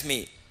did you guys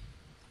meet?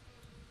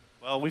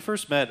 Well, we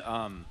first met,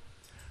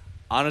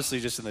 honestly,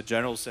 just in the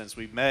general sense.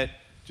 We met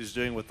just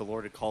doing what the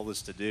Lord had called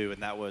us to do,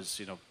 and that was,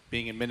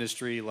 being in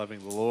ministry, loving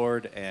the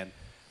Lord, and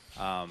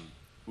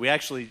she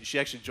actually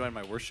joined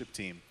my worship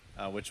team,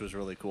 which was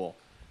really cool,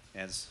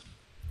 and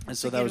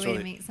so that was really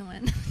really to meet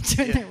someone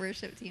join their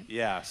worship team.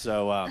 Yeah,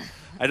 so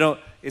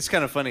it's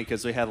kind of funny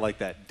because we had like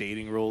that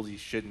dating rule: you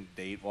shouldn't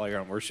date while you're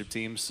on worship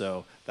teams.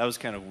 So that was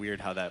kind of weird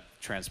how that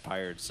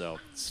transpired. So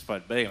it's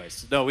fun. But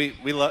anyways, no,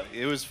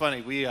 it was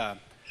funny.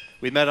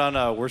 We met on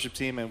a worship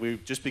team and we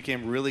just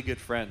became really good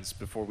friends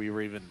before we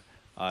were even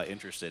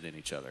interested in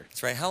each other.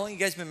 That's right. How long have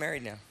you guys been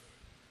married now?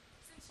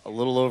 A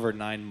little over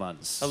 9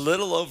 months. A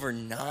little over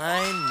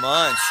 9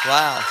 months.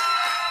 Wow.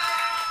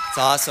 It's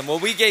awesome. Well,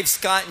 we gave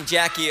Scott and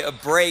Jackie a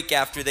break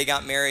after they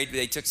got married.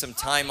 They took some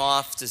time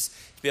off to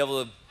be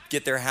able to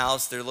get their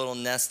house, their little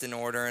nest in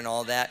order and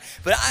all that.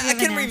 But I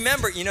can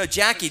remember,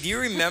 Jackie, do you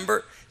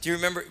remember?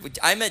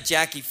 I met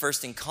Jackie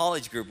first in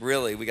college group,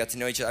 really. We got to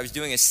know each other. I was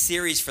doing a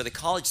series for the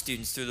college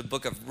students through the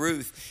book of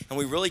Ruth, and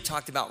we really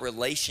talked about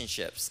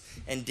relationships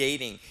and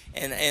dating.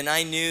 And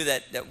I knew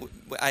that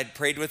I'd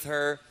prayed with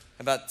her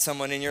about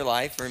someone in your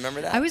life.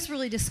 Remember that? I was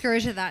really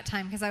discouraged at that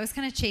time because I was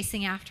kind of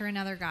chasing after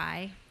another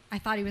guy. I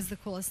thought he was the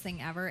coolest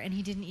thing ever, and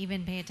he didn't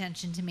even pay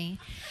attention to me.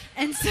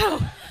 And so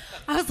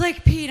I was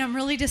like, Pete, I'm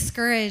really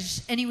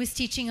discouraged. And he was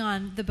teaching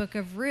on the book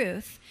of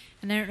Ruth.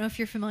 And I don't know if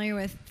you're familiar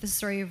with the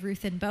story of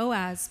Ruth and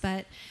Boaz,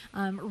 but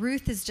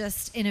Ruth is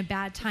just in a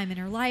bad time in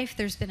her life.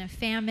 There's been a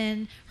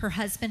famine. Her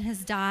husband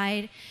has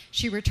died.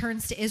 She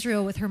returns to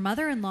Israel with her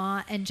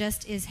mother-in-law and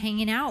just is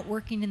hanging out,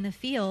 working in the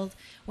field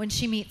when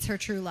she meets her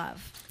true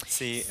love.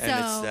 See,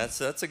 and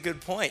that's a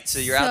good point. So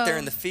you're out there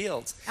in the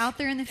fields. Out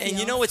there in the fields.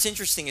 And you know what's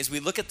interesting is we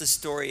look at the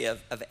story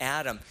of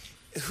Adam.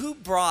 Who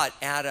brought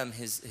Adam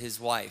his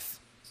wife?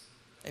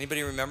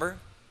 Anybody remember?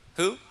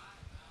 Who?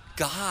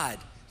 God.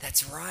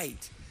 That's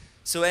right.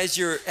 So as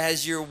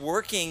you're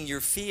working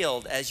your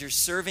field, as you're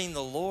serving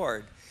the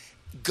Lord,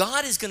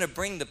 God is going to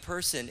bring the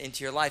person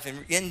into your life.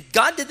 And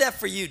God did that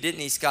for you, didn't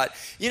he, Scott?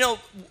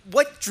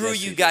 What drew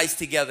you guys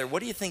together?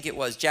 What do you think it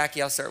was?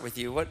 Jackie, I'll start with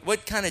you.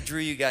 What kind of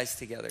drew you guys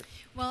together?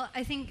 Well,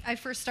 I think I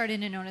first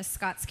started to notice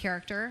Scott's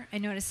character. I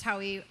noticed how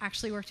he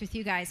actually worked with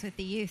you guys, with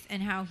the youth,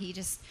 and how he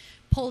just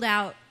pulled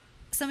out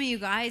some of you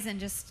guys and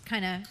just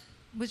kind of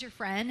was your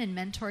friend and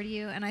mentored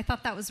you. And I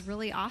thought that was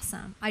really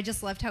awesome. I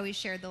just loved how he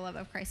shared the love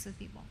of Christ with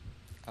people.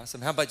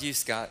 Awesome. How about you,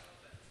 Scott?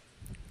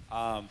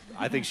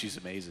 I think she's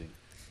amazing.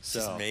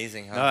 She's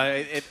amazing,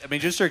 huh? No,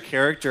 just her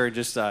character and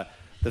just the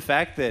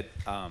fact that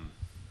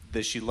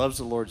she loves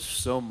the Lord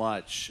so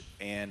much,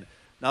 and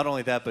not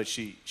only that, but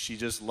she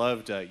just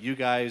loved you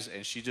guys,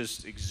 and she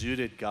just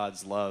exuded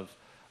God's love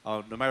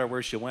no matter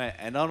where she went.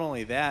 And not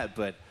only that,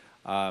 but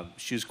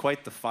she was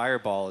quite the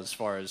fireball as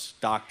far as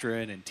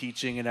doctrine and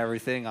teaching and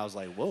everything. I was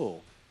like,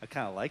 whoa, I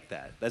kind of like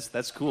that.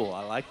 That's cool.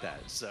 I like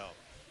that. So.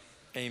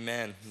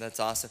 Amen. That's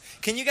awesome.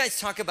 Can you guys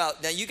talk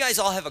about, now you guys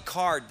all have a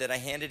card that I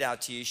handed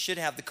out to you. You should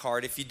have the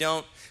card. If you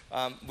don't,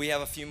 we have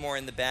a few more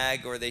in the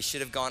bag, or they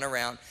should have gone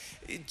around.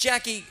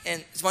 Jackie,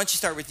 and why don't you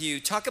start with you.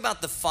 Talk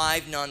about the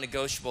 5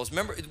 non-negotiables.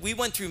 Remember, we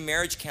went through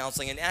marriage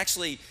counseling, and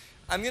actually,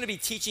 I'm going to be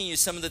teaching you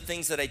some of the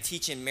things that I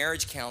teach in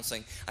marriage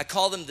counseling. I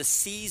call them the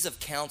C's of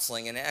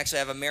counseling, and actually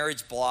I have a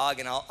marriage blog,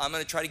 and I'm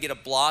going to try to get a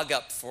blog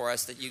up for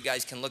us that you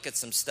guys can look at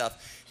some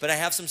stuff. But I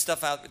have some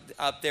stuff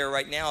out there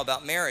right now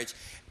about marriage.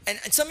 And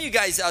some of you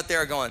guys out there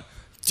are going,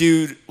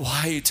 dude,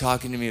 why are you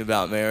talking to me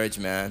about marriage,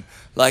 man?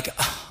 Like,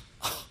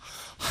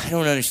 I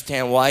don't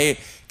understand why.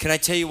 Can I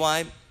tell you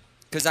why?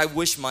 Because I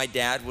wish my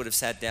dad would have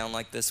sat down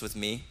like this with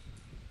me,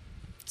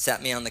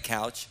 sat me on the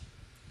couch,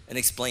 and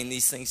explained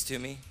these things to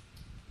me.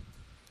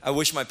 I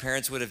wish my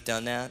parents would have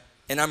done that.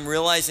 And I'm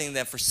realizing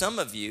that for some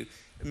of you,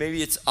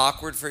 maybe it's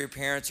awkward for your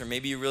parents, or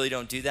maybe you really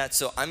don't do that.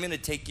 So I'm going to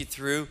take you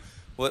through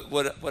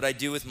what I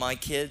do with my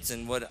kids,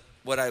 and what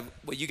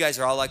you guys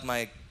are all like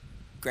my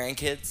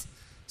grandkids.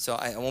 So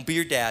I won't be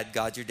your dad.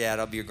 God's your dad.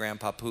 I'll be your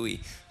grandpa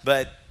Pooey.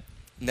 But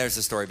there's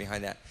a story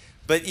behind that.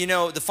 But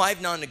the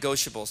 5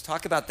 non-negotiables.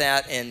 Talk about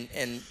that and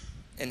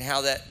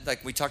how that,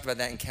 like we talked about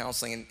that in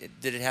counseling.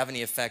 And did it have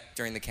any effect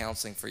during the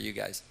counseling for you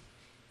guys?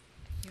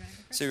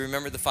 So you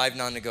remember the 5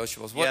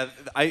 non-negotiables? Yeah,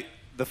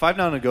 the 5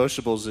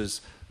 non-negotiables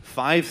is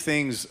 5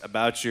 things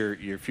about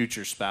your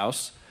future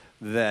spouse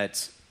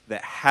that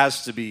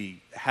has to be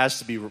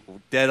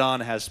dead on,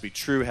 has to be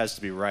true, has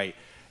to be right.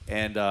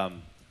 And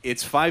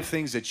it's 5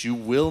 things that you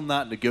will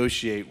not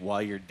negotiate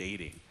while you're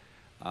dating.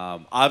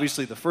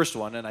 Obviously, the first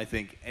one, and I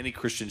think any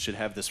Christian should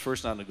have this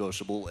first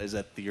non-negotiable, is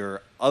that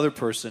your other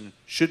person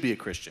should be a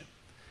Christian.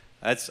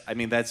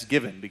 That's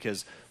given,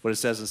 because what it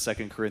says in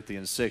 2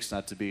 Corinthians 6,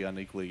 not to be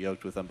unequally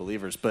yoked with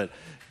unbelievers, but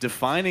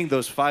defining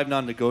those 5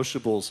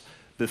 non-negotiables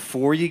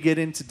before you get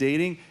into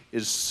dating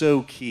is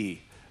so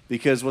key.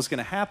 Because what's going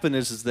to happen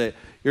is that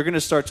you're going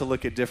to start to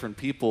look at different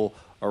people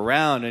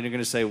around, and you're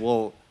going to say,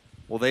 well,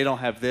 they don't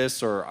have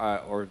this,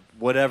 or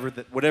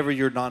whatever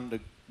your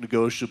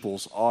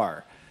non-negotiables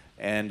are.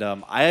 And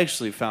I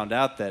actually found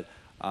out that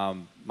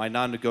my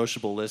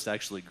non-negotiable list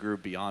actually grew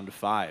beyond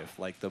 5,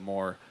 like the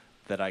more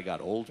that I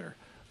got older,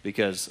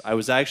 because I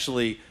was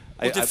actually...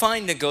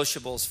 define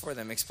negotiables for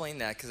them. Explain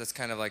that, because it's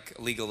kind of like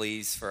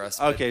legalese for us.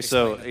 Okay,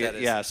 so,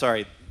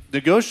 sorry.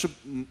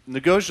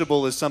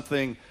 Negotiable is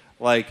something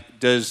like,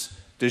 does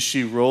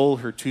she roll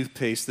her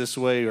toothpaste this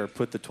way or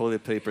put the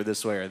toilet paper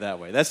this way or that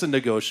way? That's a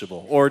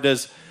negotiable. Or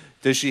does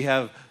she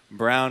have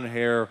brown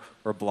hair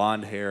or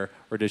blonde hair,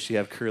 or does she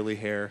have curly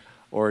hair,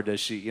 or does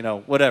she,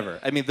 whatever.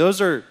 I mean,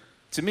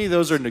 to me,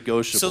 those are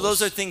negotiables. So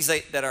those are things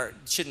that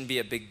shouldn't be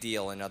a big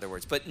deal, in other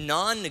words. But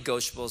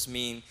non-negotiables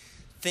mean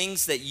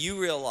things that you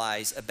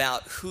realize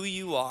about who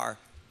you are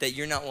that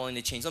you're not willing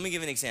to change. Let me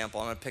give you an example.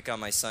 I'm going to pick on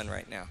my son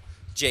right now.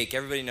 Jake.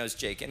 Everybody knows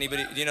Jake.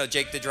 Anybody? You know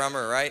Jake the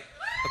drummer, right?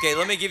 Okay,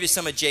 let me give you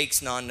some of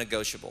Jake's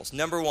non-negotiables.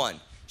 Number 1,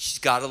 she's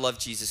got to love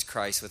Jesus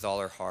Christ with all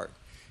her heart.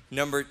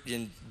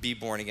 And be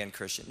born again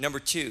Christian. Number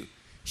 2,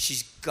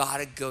 she's got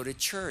to go to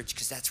church,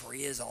 because that's where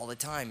he is all the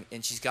time.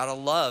 And she's got to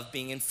love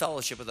being in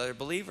fellowship with other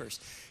believers.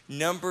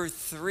 Number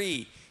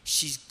 3,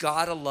 she's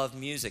got to love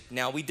music.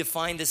 Now, we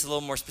define this a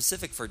little more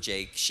specific for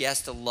Jake. She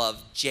has to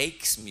love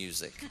Jake's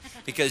music,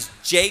 because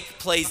Jake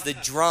plays the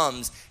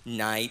drums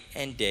night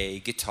and day,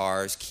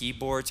 guitars,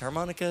 keyboards,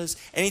 harmonicas,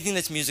 anything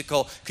that's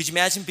musical. Could you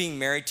imagine being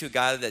married to a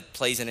guy that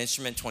plays an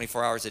instrument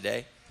 24 hours a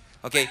day?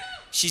 Okay,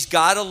 she's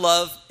got to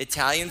love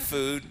Italian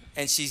food,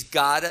 and she's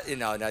got to,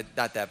 not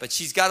that, but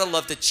she's got to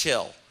love to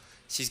chill.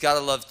 She's got to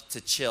love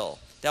to chill.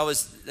 That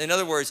was, in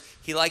other words,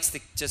 he likes to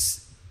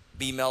just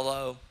be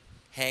mellow,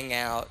 hang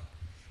out,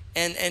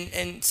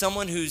 and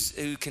someone who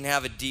can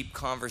have a deep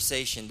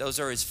conversation. Those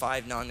are his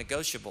 5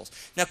 non-negotiables.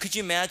 Now, could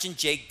you imagine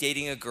Jake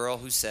dating a girl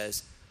who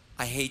says,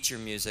 I hate your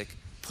music,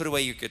 put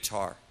away your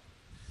guitar?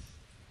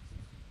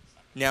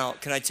 Now,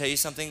 can I tell you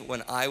something?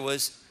 When I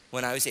was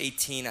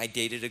 18, I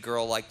dated a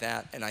girl like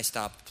that, and I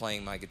stopped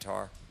playing my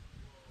guitar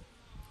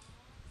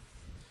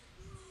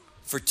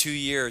for 2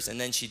 years, and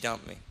then she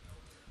dumped me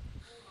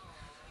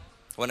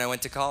when I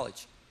went to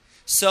college.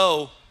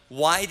 So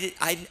why did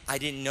I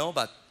didn't know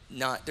about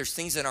there's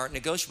things that aren't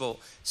negotiable.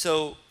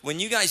 So when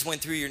you guys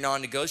went through your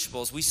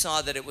non-negotiables, we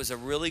saw that it was a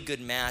really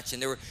good match,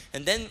 and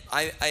then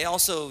I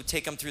also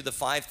take them through the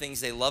 5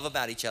 things they love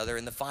about each other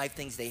and the 5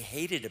 things they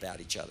hated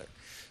about each other,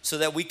 so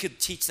that we could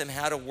teach them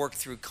how to work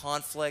through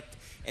conflict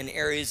and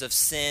areas of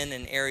sin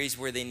and areas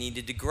where they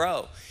needed to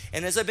grow.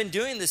 And as I've been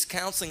doing this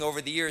counseling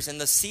over the years, and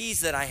the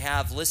C's that I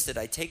have listed,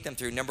 I take them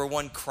through. Number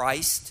 1,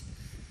 Christ.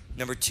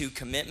 Number 2,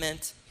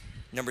 commitment.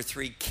 Number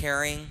 3,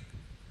 caring.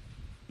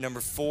 Number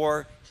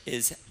 4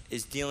 is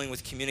dealing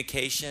with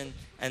communication.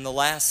 And the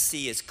last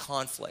C is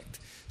conflict.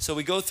 So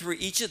we go through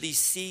each of these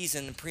C's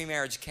in the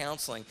pre-marriage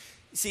counseling.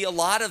 You see,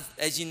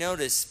 as you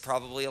notice,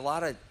 probably a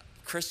lot of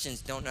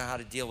Christians don't know how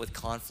to deal with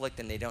conflict,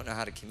 and they don't know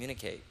how to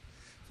communicate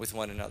with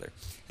one another.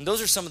 And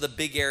those are some of the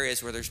big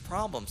areas where there's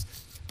problems.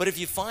 But if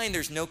you find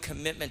there's no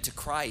commitment to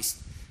Christ,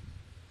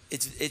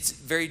 it's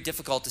very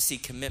difficult to see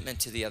commitment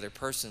to the other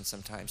person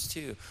sometimes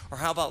too. Or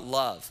how about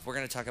love? We're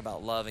going to talk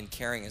about love and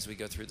caring as we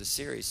go through the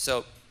series.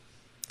 So,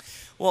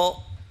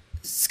 well,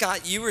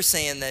 Scott, you were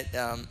saying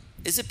that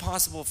is it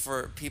possible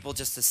for people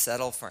just to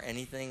settle for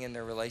anything in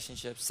their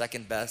relationships,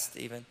 second best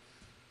even?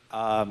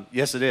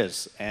 Yes, it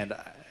is. And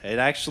it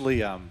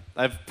actually, I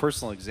have a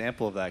personal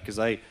example of that, because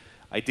I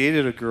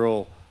dated a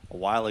girl a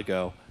while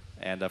ago,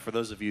 and for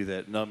those of you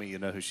that know me, you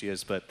know who she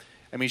is. But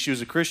I mean, she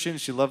was a Christian.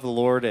 She loved the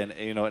Lord, and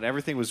and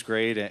everything was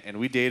great. And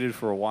we dated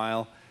for a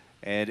while,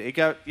 and it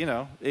got,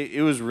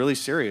 it was really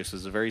serious. It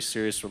was a very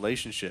serious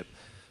relationship.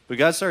 But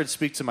God started to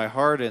speak to my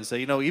heart and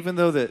say, even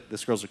though that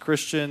this girl's a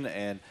Christian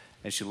and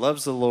she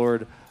loves the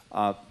Lord,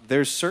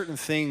 there's certain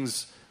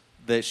things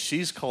that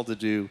she's called to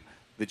do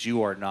that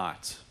you are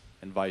not,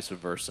 and vice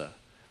versa.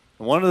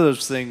 And one of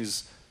those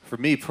things for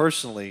me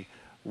personally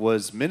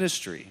was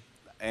ministry.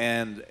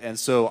 And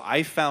so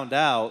I found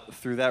out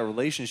through that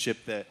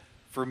relationship that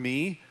for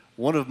me,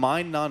 one of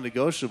my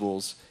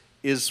non-negotiables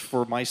is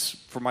for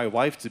my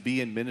wife to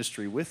be in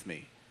ministry with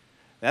me.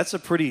 That's a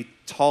pretty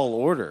tall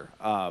order,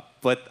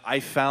 but I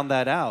found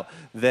that out.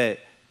 The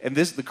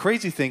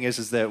crazy thing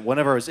is that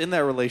whenever I was in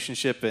that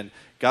relationship and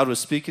God was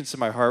speaking to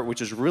my heart,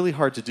 which is really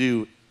hard to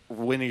do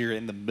when you're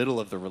in the middle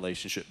of the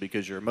relationship,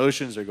 because your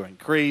emotions are going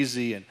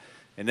crazy and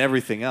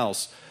everything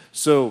else.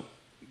 So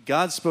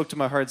God spoke to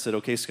my heart and said,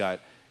 okay, Scott,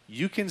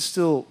 you can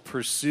still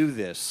pursue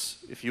this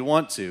if you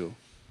want to,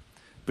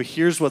 but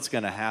here's what's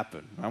going to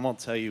happen. I won't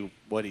tell you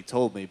what he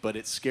told me, but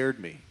it scared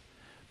me,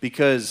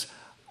 because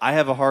I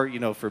have a heart,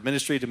 for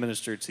ministry, to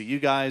minister to you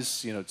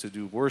guys, to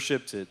do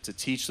worship, to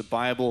teach the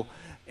Bible.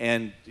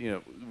 And,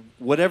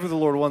 whatever the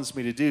Lord wants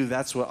me to do,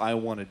 that's what I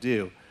want to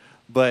do.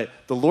 But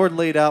the Lord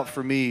laid out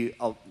for me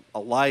a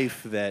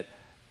life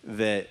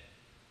that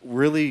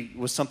really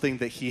was something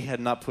that he had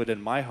not put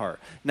in my heart.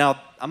 Now,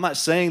 I'm not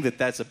saying that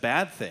that's a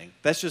bad thing.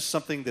 That's just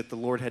something that the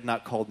Lord had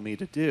not called me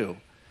to do.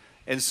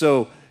 And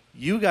so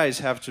you guys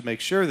have to make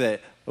sure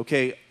that,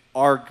 okay,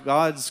 are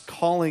God's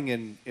calling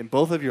in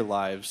both of your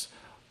lives,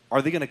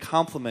 are they going to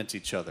complement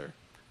each other?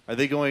 Are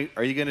you going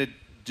to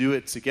do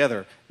it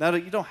together? Now,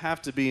 you don't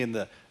have to be in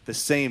the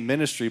same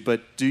ministry,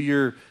 but do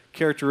your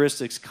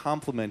characteristics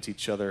complement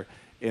each other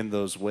in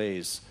those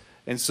ways?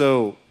 And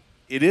so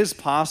it is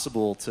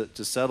possible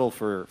to settle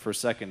for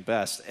second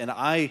best. And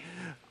I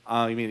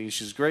mean,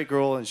 she's a great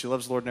girl and she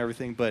loves the Lord and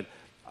everything, but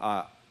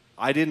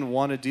I didn't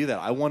want to do that.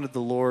 I wanted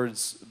the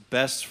Lord's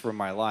best for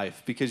my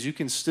life, because you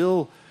can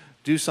still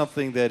do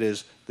something that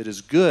is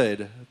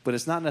good, but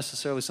it's not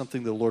necessarily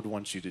something the Lord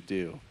wants you to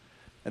do.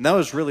 And that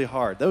was really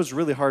hard. That was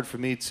really hard for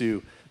me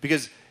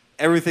because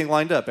everything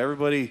lined up.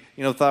 Everybody,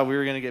 thought we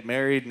were going to get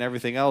married and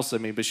everything else. I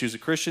mean, but she was a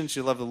Christian.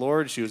 She loved the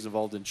Lord. She was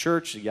involved in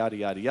church, yada,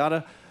 yada,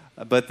 yada.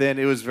 But then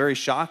it was very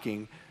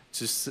shocking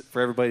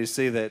for everybody to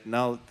say that,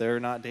 no, they're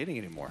not dating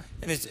anymore.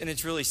 And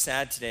it's really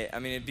sad today. I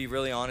mean, to be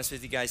really honest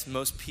with you guys,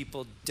 most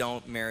people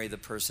don't marry the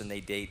person they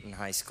date in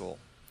high school.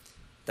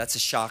 That's a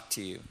shock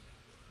to you.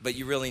 But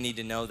you really need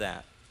to know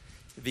that,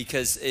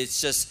 because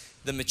it's just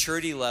the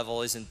maturity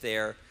level isn't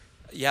there.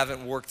 You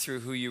haven't worked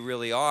through who you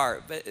really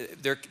are. But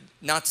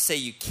not to say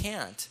you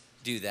can't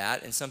do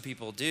that, and some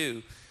people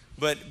do,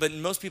 but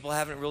most people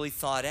haven't really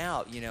thought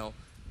out,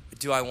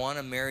 do I want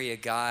to marry a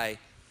guy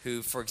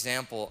who, for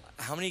example,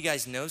 how many of you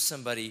guys know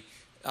somebody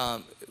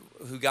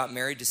who got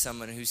married to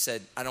someone who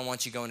said, I don't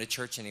want you going to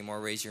church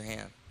anymore? Raise your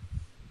hand.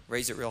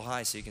 Raise it real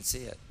high so you can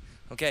see it.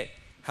 Okay.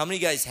 How many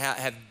of you guys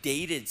have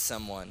dated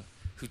someone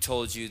who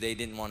told you they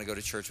didn't want to go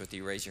to church with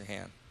you? Raise your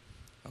hand.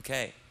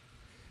 Okay.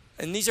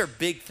 And these are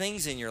big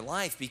things in your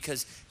life,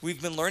 because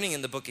we've been learning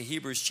in the book of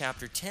Hebrews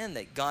chapter 10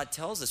 that God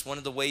tells us one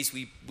of the ways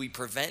we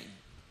prevent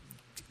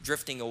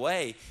drifting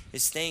away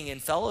is staying in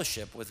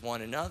fellowship with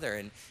one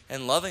another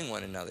and loving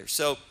one another.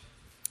 So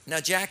now,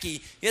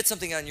 Jackie, you had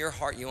something on your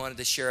heart you wanted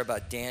to share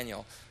about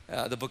Daniel,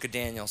 the book of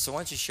Daniel. So why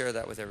don't you share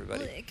that with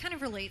everybody? Well, it kind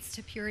of relates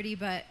to purity,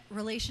 but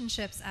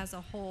relationships as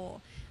a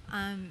whole.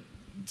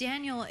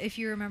 Daniel, if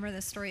you remember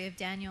the story of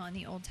Daniel in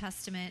the Old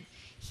Testament,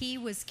 he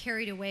was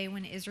carried away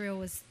when Israel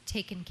was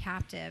taken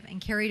captive and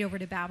carried over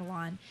to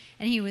Babylon.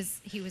 And he was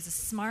a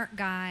smart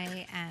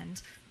guy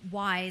and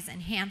wise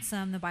and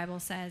handsome, the Bible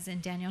says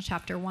in Daniel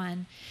chapter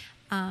 1.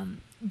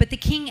 But the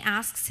king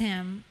asks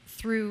him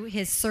through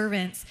his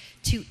servants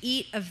to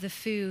eat of the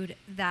food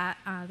that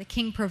the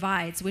king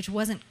provides, which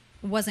wasn't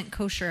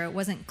kosher. It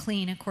wasn't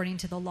clean according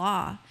to the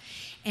law.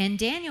 And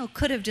Daniel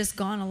could have just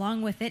gone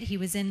along with it. He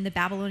was in the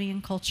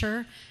Babylonian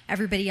culture.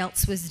 Everybody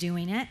else was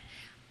doing it.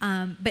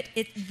 But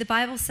the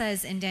Bible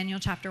says in Daniel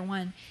chapter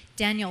 1,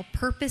 Daniel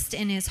purposed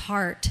in his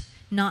heart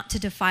not to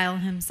defile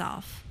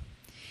himself.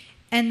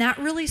 And that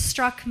really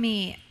struck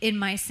me in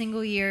my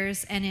single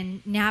years and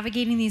in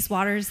navigating these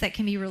waters that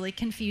can be really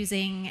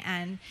confusing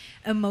and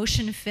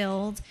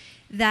emotion-filled,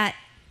 that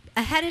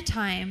ahead of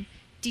time,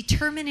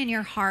 determine in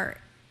your heart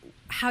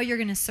how you're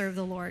going to serve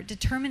the Lord.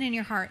 Determine in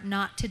your heart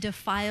not to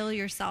defile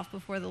yourself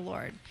before the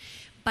Lord.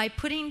 By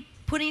putting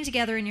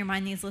together in your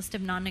mind these list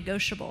of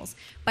non-negotiables,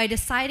 by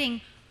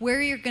deciding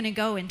where you're going to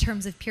go in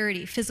terms of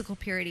purity, physical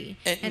purity,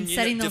 and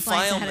setting those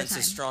lines ahead of time. Defilement's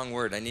a strong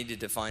word. I need to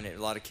define it.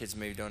 A lot of kids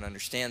maybe don't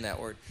understand that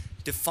word.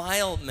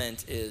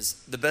 Defilement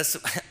is the best.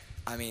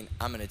 I mean,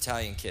 I'm an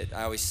Italian kid.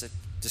 I always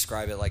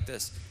describe it like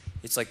this.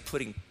 It's like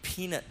putting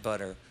peanut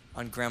butter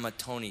on Grandma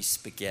Tony's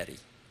spaghetti.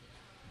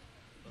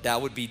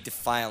 That would be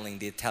defiling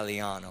the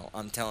Italiano.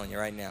 I'm telling you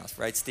right now.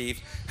 Right, Steve?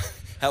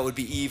 That would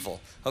be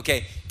evil.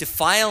 Okay,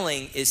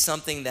 defiling is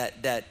something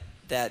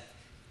that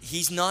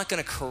he's not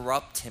going to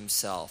corrupt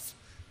himself.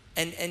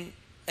 And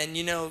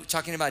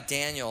talking about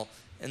Daniel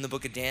in the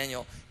book of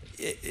Daniel,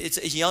 it's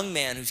a young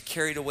man who's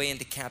carried away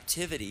into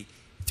captivity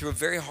through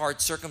very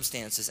hard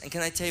circumstances. And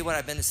can I tell you what?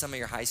 I've been to some of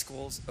your high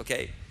schools,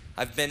 okay?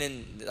 I've been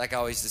in, like I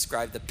always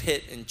describe, the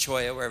pit in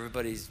Choya, where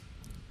everybody's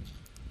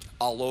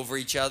all over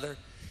each other.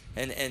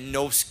 And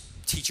no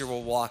teacher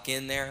will walk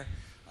in there.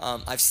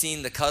 I've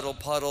seen the cuddle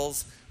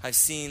puddles. I've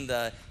seen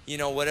the,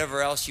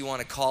 whatever else you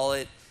want to call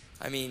it.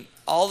 I mean,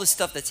 all the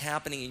stuff that's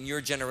happening in your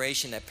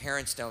generation that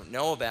parents don't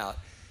know about.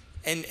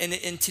 And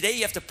today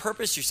you have to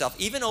purpose yourself,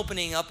 even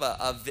opening up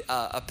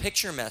a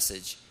picture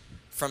message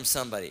from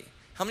somebody.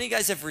 How many of you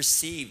guys have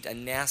received a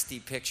nasty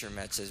picture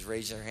message?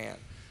 Raise your hand.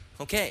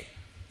 Okay.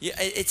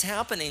 It's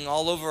happening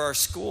all over our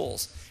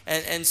schools.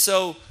 And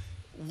so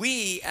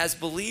we as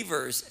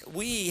believers,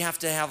 we have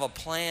to have a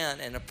plan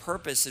and a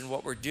purpose in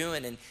what we're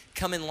doing and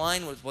come in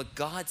line with what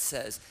God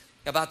says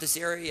about this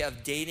area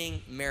of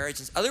dating, marriage.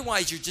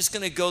 Otherwise, you're just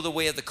going to go the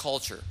way of the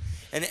culture.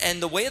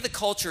 And the way of the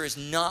culture is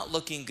not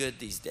looking good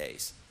these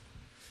days.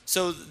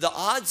 So the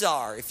odds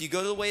are, if you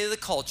go the way of the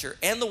culture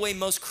and the way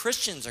most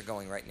Christians are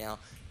going right now,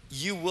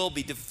 you will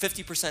be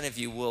 50% of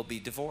you will be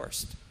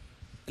divorced.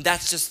 And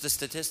that's just the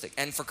statistic.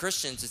 And for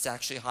Christians, it's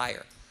actually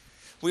higher.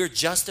 We are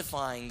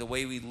justifying the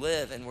way we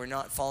live, and we're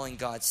not following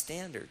God's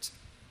standards.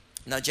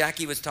 Now,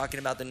 Jackie was talking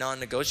about the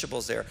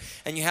non-negotiables there,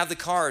 and you have the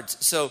cards.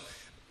 So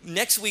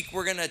next week,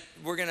 we're gonna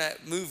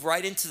move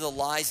right into the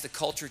lies the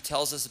culture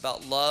tells us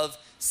about love,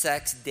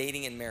 sex,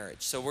 dating, and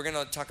marriage. So we're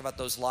gonna talk about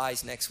those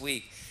lies next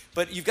week.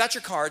 But you've got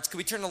your cards. Can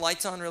we turn the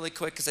lights on really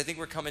quick? Because I think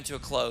we're coming to a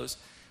close.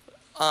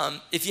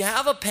 If you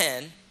have a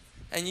pen,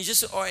 and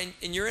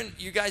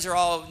you guys are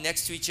all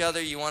next to each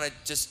other, you want to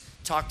just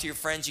talk to your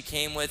friends you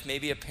came with,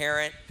 maybe a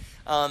parent.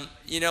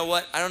 You know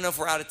what? I don't know if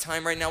we're out of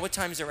time right now. What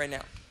time is it right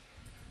now?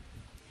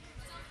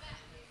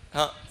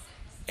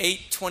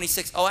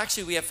 8:26. Oh,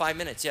 actually, we have 5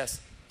 minutes. Yes.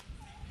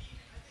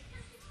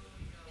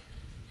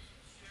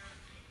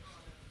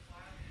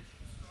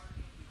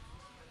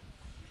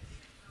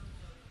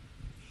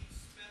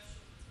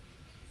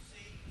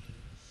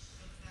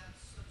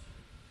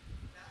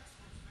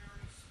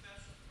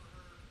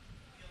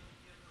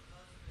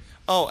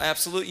 Oh,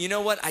 absolutely. You know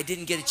what? I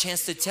didn't get a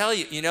chance to tell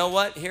you. You know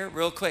what? Here,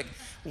 real quick.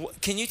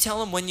 Can you tell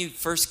them when you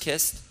first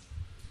kissed?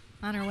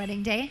 On our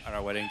wedding day. On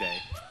our wedding day.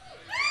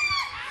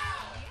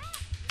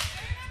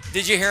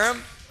 Did you hear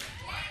them?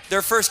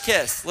 Their first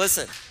kiss.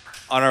 Listen.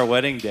 On our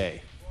wedding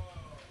day.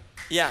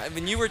 Yeah, I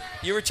mean, you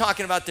were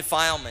talking about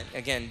defilement.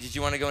 Again, did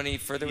you want to go any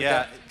further with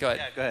that? Go ahead.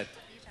 Yeah, go ahead.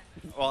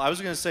 Well, I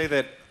was going to say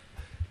that,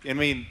 I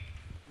mean,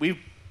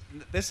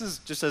 this is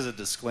just as a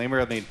disclaimer.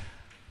 I mean,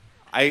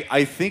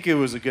 I think it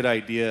was a good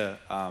idea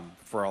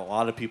for a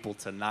lot of people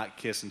to not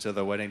kiss until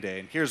their wedding day,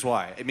 and here's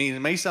why. I mean, it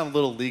may sound a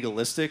little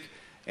legalistic,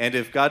 and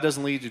if God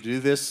doesn't lead you to do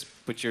this,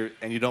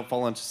 and you don't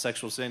fall into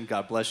sexual sin,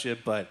 God bless you.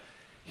 But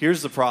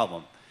here's the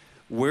problem: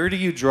 where do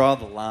you draw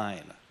the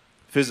line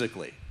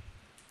physically?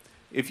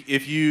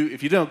 If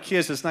you don't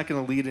kiss, it's not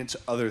going to lead into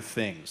other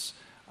things,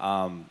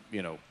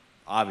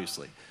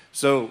 obviously.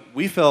 So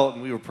we felt,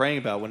 and we were praying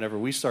about whenever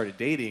we started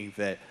dating,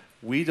 that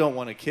we don't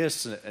want to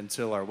kiss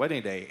until our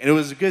wedding day. And it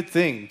was a good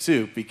thing,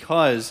 too,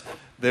 because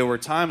there were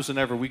times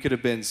whenever we could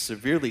have been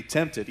severely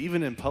tempted,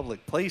 even in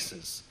public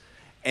places.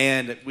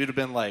 And we'd have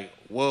been like,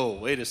 whoa,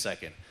 wait a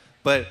second.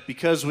 But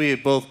because we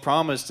had both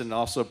promised and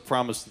also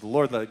promised to the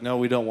Lord, like, no,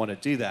 we don't want to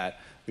do that.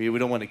 We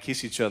don't want to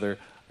kiss each other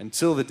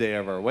until the day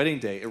of our wedding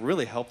day. It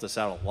really helped us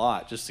out a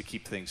lot just to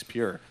keep things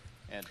pure.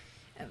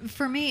 And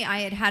for me,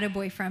 I had a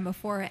boyfriend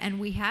before, and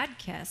we had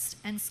kissed,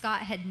 and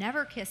Scott had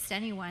never kissed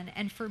anyone.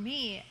 And for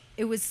me,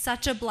 it was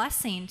such a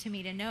blessing to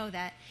me to know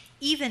that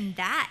even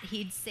that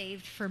he'd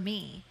saved for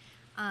me.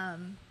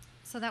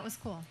 So that was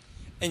cool.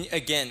 And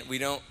again,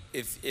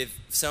 if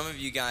some of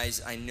you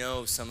guys, I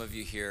know some of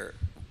you here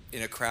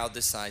in a crowd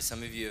this size,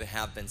 some of you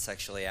have been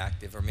sexually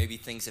active, or maybe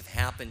things have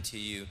happened to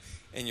you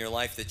in your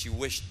life that you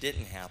wish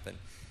didn't happen.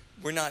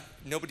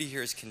 Nobody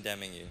here is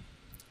condemning you.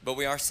 But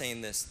we are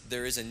saying this: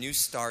 there is a new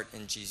start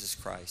in Jesus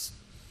Christ,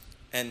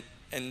 and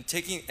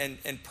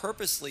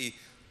purposely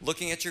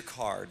looking at your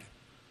card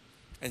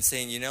and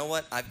saying, you know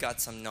what, I've got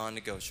some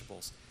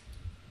non-negotiables.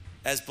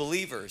 As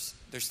believers,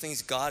 there's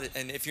things God,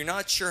 and if you're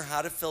not sure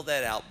how to fill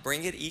that out,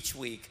 bring it each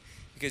week,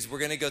 because we're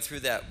going to go through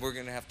that. We're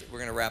going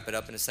to wrap it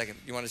up in a second.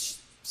 You want to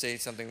say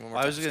something one more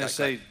time? I was going to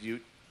say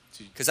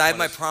because I have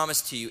my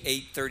promise to you,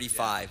 8:35.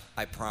 Yeah.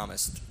 I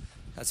promised.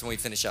 That's when we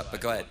finish up.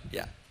 But go ahead.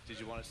 Yeah. Did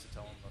you want us to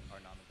tell them our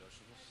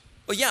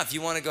non-negotiables? Well, yeah, if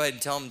you want to go ahead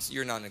and tell them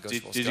your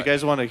non-negotiables. Did you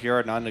guys want to hear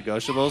our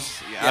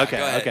non-negotiables? Yeah, okay,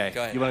 go ahead, okay.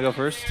 Go ahead. You want to go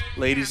first?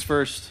 Ladies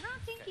first. Oh,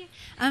 thank you.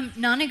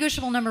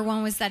 Non-negotiable number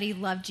one was that he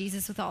loved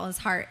Jesus with all his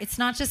heart. It's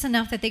not just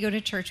enough that they go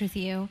to church with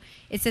you.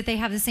 It's that they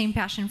have the same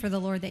passion for the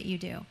Lord that you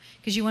do,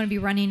 because you want to be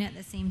running at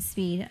the same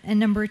speed. And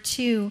number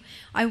two,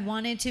 I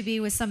wanted to be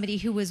with somebody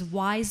who was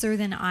wiser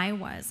than I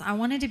was. I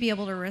wanted to be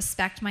able to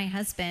respect my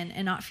husband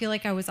and not feel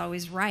like I was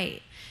always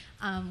right.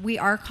 We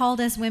are called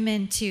as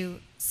women to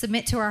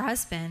submit to our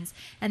husbands,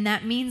 and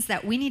that means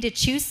that we need to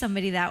choose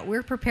somebody that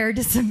we're prepared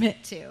to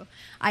submit to.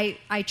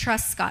 I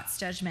trust Scott's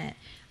judgment.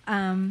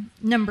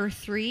 Number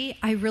three,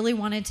 I really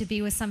wanted to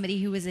be with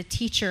somebody who was a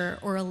teacher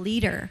or a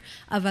leader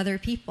of other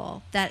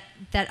people, that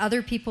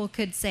other people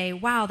could say,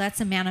 wow, that's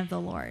a man of the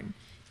Lord.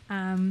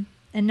 And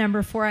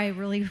number four, I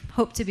really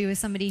hope to be with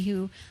somebody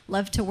who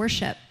loved to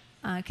worship,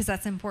 because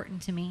that's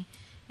important to me.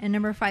 And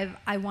number five,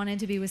 I wanted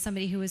to be with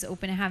somebody who was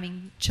open to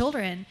having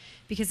children,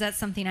 because that's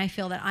something I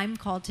feel that I'm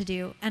called to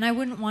do. And I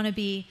wouldn't want to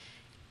be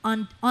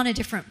on a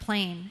different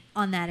plane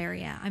on that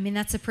area. I mean,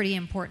 that's a pretty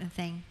important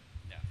thing.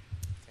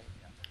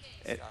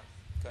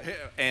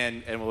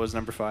 And what was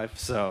number five?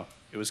 So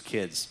it was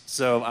kids.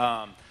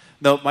 So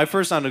no, my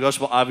first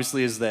non-negotiable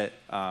obviously is that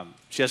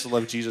she has to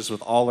love Jesus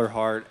with all her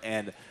heart,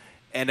 and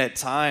at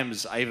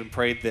times I even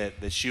prayed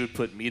that she would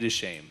put me to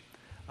shame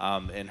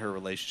in her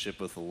relationship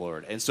with the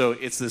Lord. And so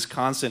it's this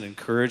constant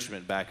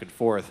encouragement back and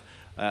forth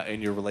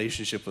in your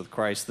relationship with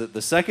Christ.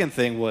 The second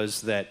thing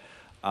was that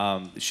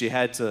she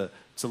had to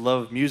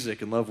love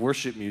music and love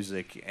worship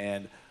music,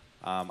 and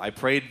I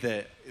prayed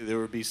that there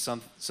would be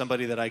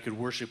somebody that I could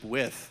worship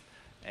with,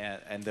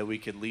 and that we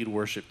could lead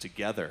worship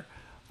together.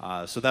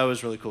 So that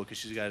was really cool because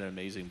she's got an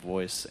amazing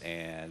voice,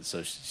 and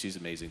so she's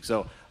amazing.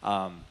 So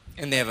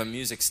And they have a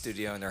music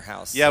studio in their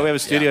house. yeah, we have a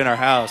studio in our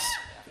house,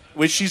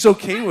 which she's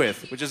okay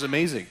with, which is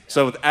amazing.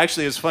 So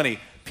actually, it's funny.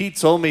 Pete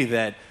told me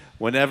that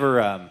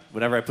whenever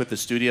I put the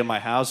studio in my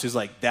house, he's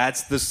like,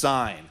 "That's the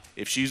sign.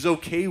 If she's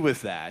okay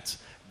with that,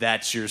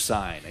 that's your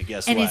sign." And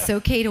guess And what? it's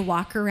okay to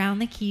walk around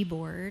the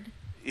keyboard.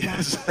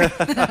 Yes.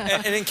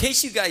 And in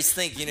case you guys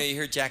think, you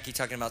hear Jackie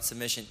talking about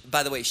submission.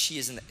 By the way,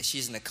 she's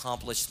an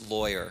accomplished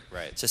lawyer.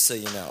 Right. Just so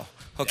you know.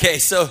 Okay,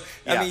 so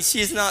Yeah. I mean,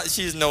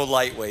 she's no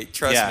lightweight.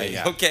 Trust me.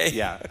 Yeah. Okay.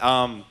 Yeah.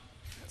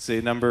 Let's see,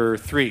 number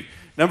 3.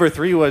 Number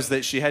 3 was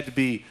that she had to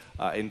be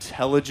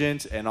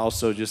intelligent and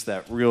also just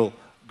that real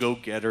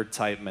go-getter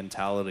type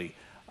mentality.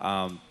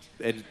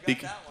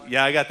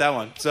 Yeah, I got that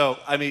one. So,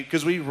 I mean,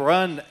 because we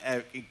run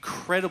at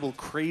incredible,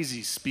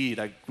 crazy speed.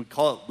 We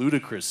call it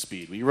ludicrous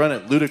speed. We run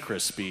at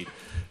ludicrous speed.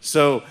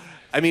 So,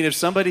 I mean, if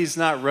somebody's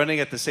not running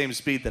at the same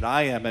speed that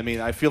I am, I mean,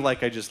 I feel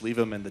like I just leave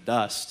them in the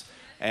dust.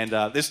 And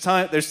there's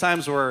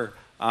times where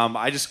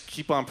I just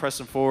keep on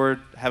pressing forward,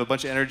 have a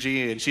bunch of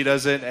energy, and she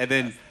doesn't,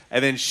 and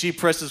then she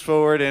presses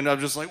forward, and I'm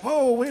just like,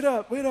 whoa, wait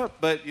up.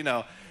 But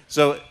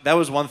so that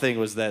was one thing,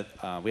 was that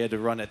we had to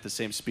run at the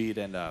same speed.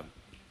 And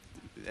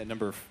at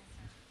number,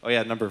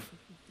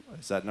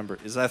 is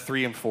that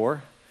 3 and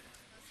 4?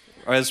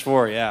 Or it's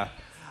 4, yeah.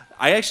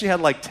 I actually had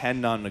like 10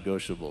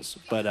 non-negotiables,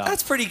 but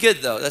That's pretty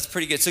good, though. That's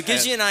pretty good. So it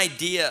gives you an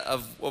idea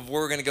of where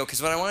we're going to go.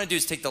 Because what I want to do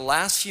is take the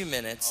last few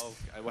minutes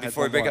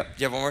before we break up. Do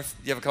you have one more? Do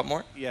you have a couple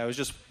more? Yeah, it was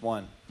just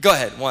one. Go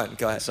ahead. One.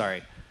 Go ahead.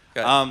 Sorry.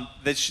 Go ahead.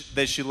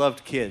 That she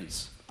loved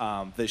kids.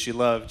 That she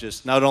loved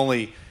just not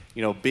only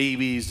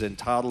babies and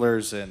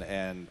toddlers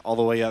and all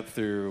the way up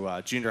through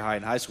junior high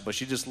and high school, but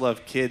she just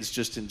loved kids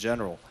just in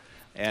general.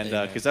 And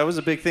because that was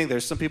a big thing.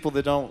 There's some people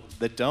that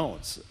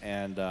don't,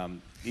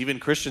 and even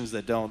Christians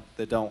that don't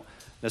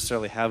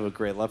necessarily have a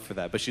great love for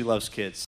that. But she loves kids.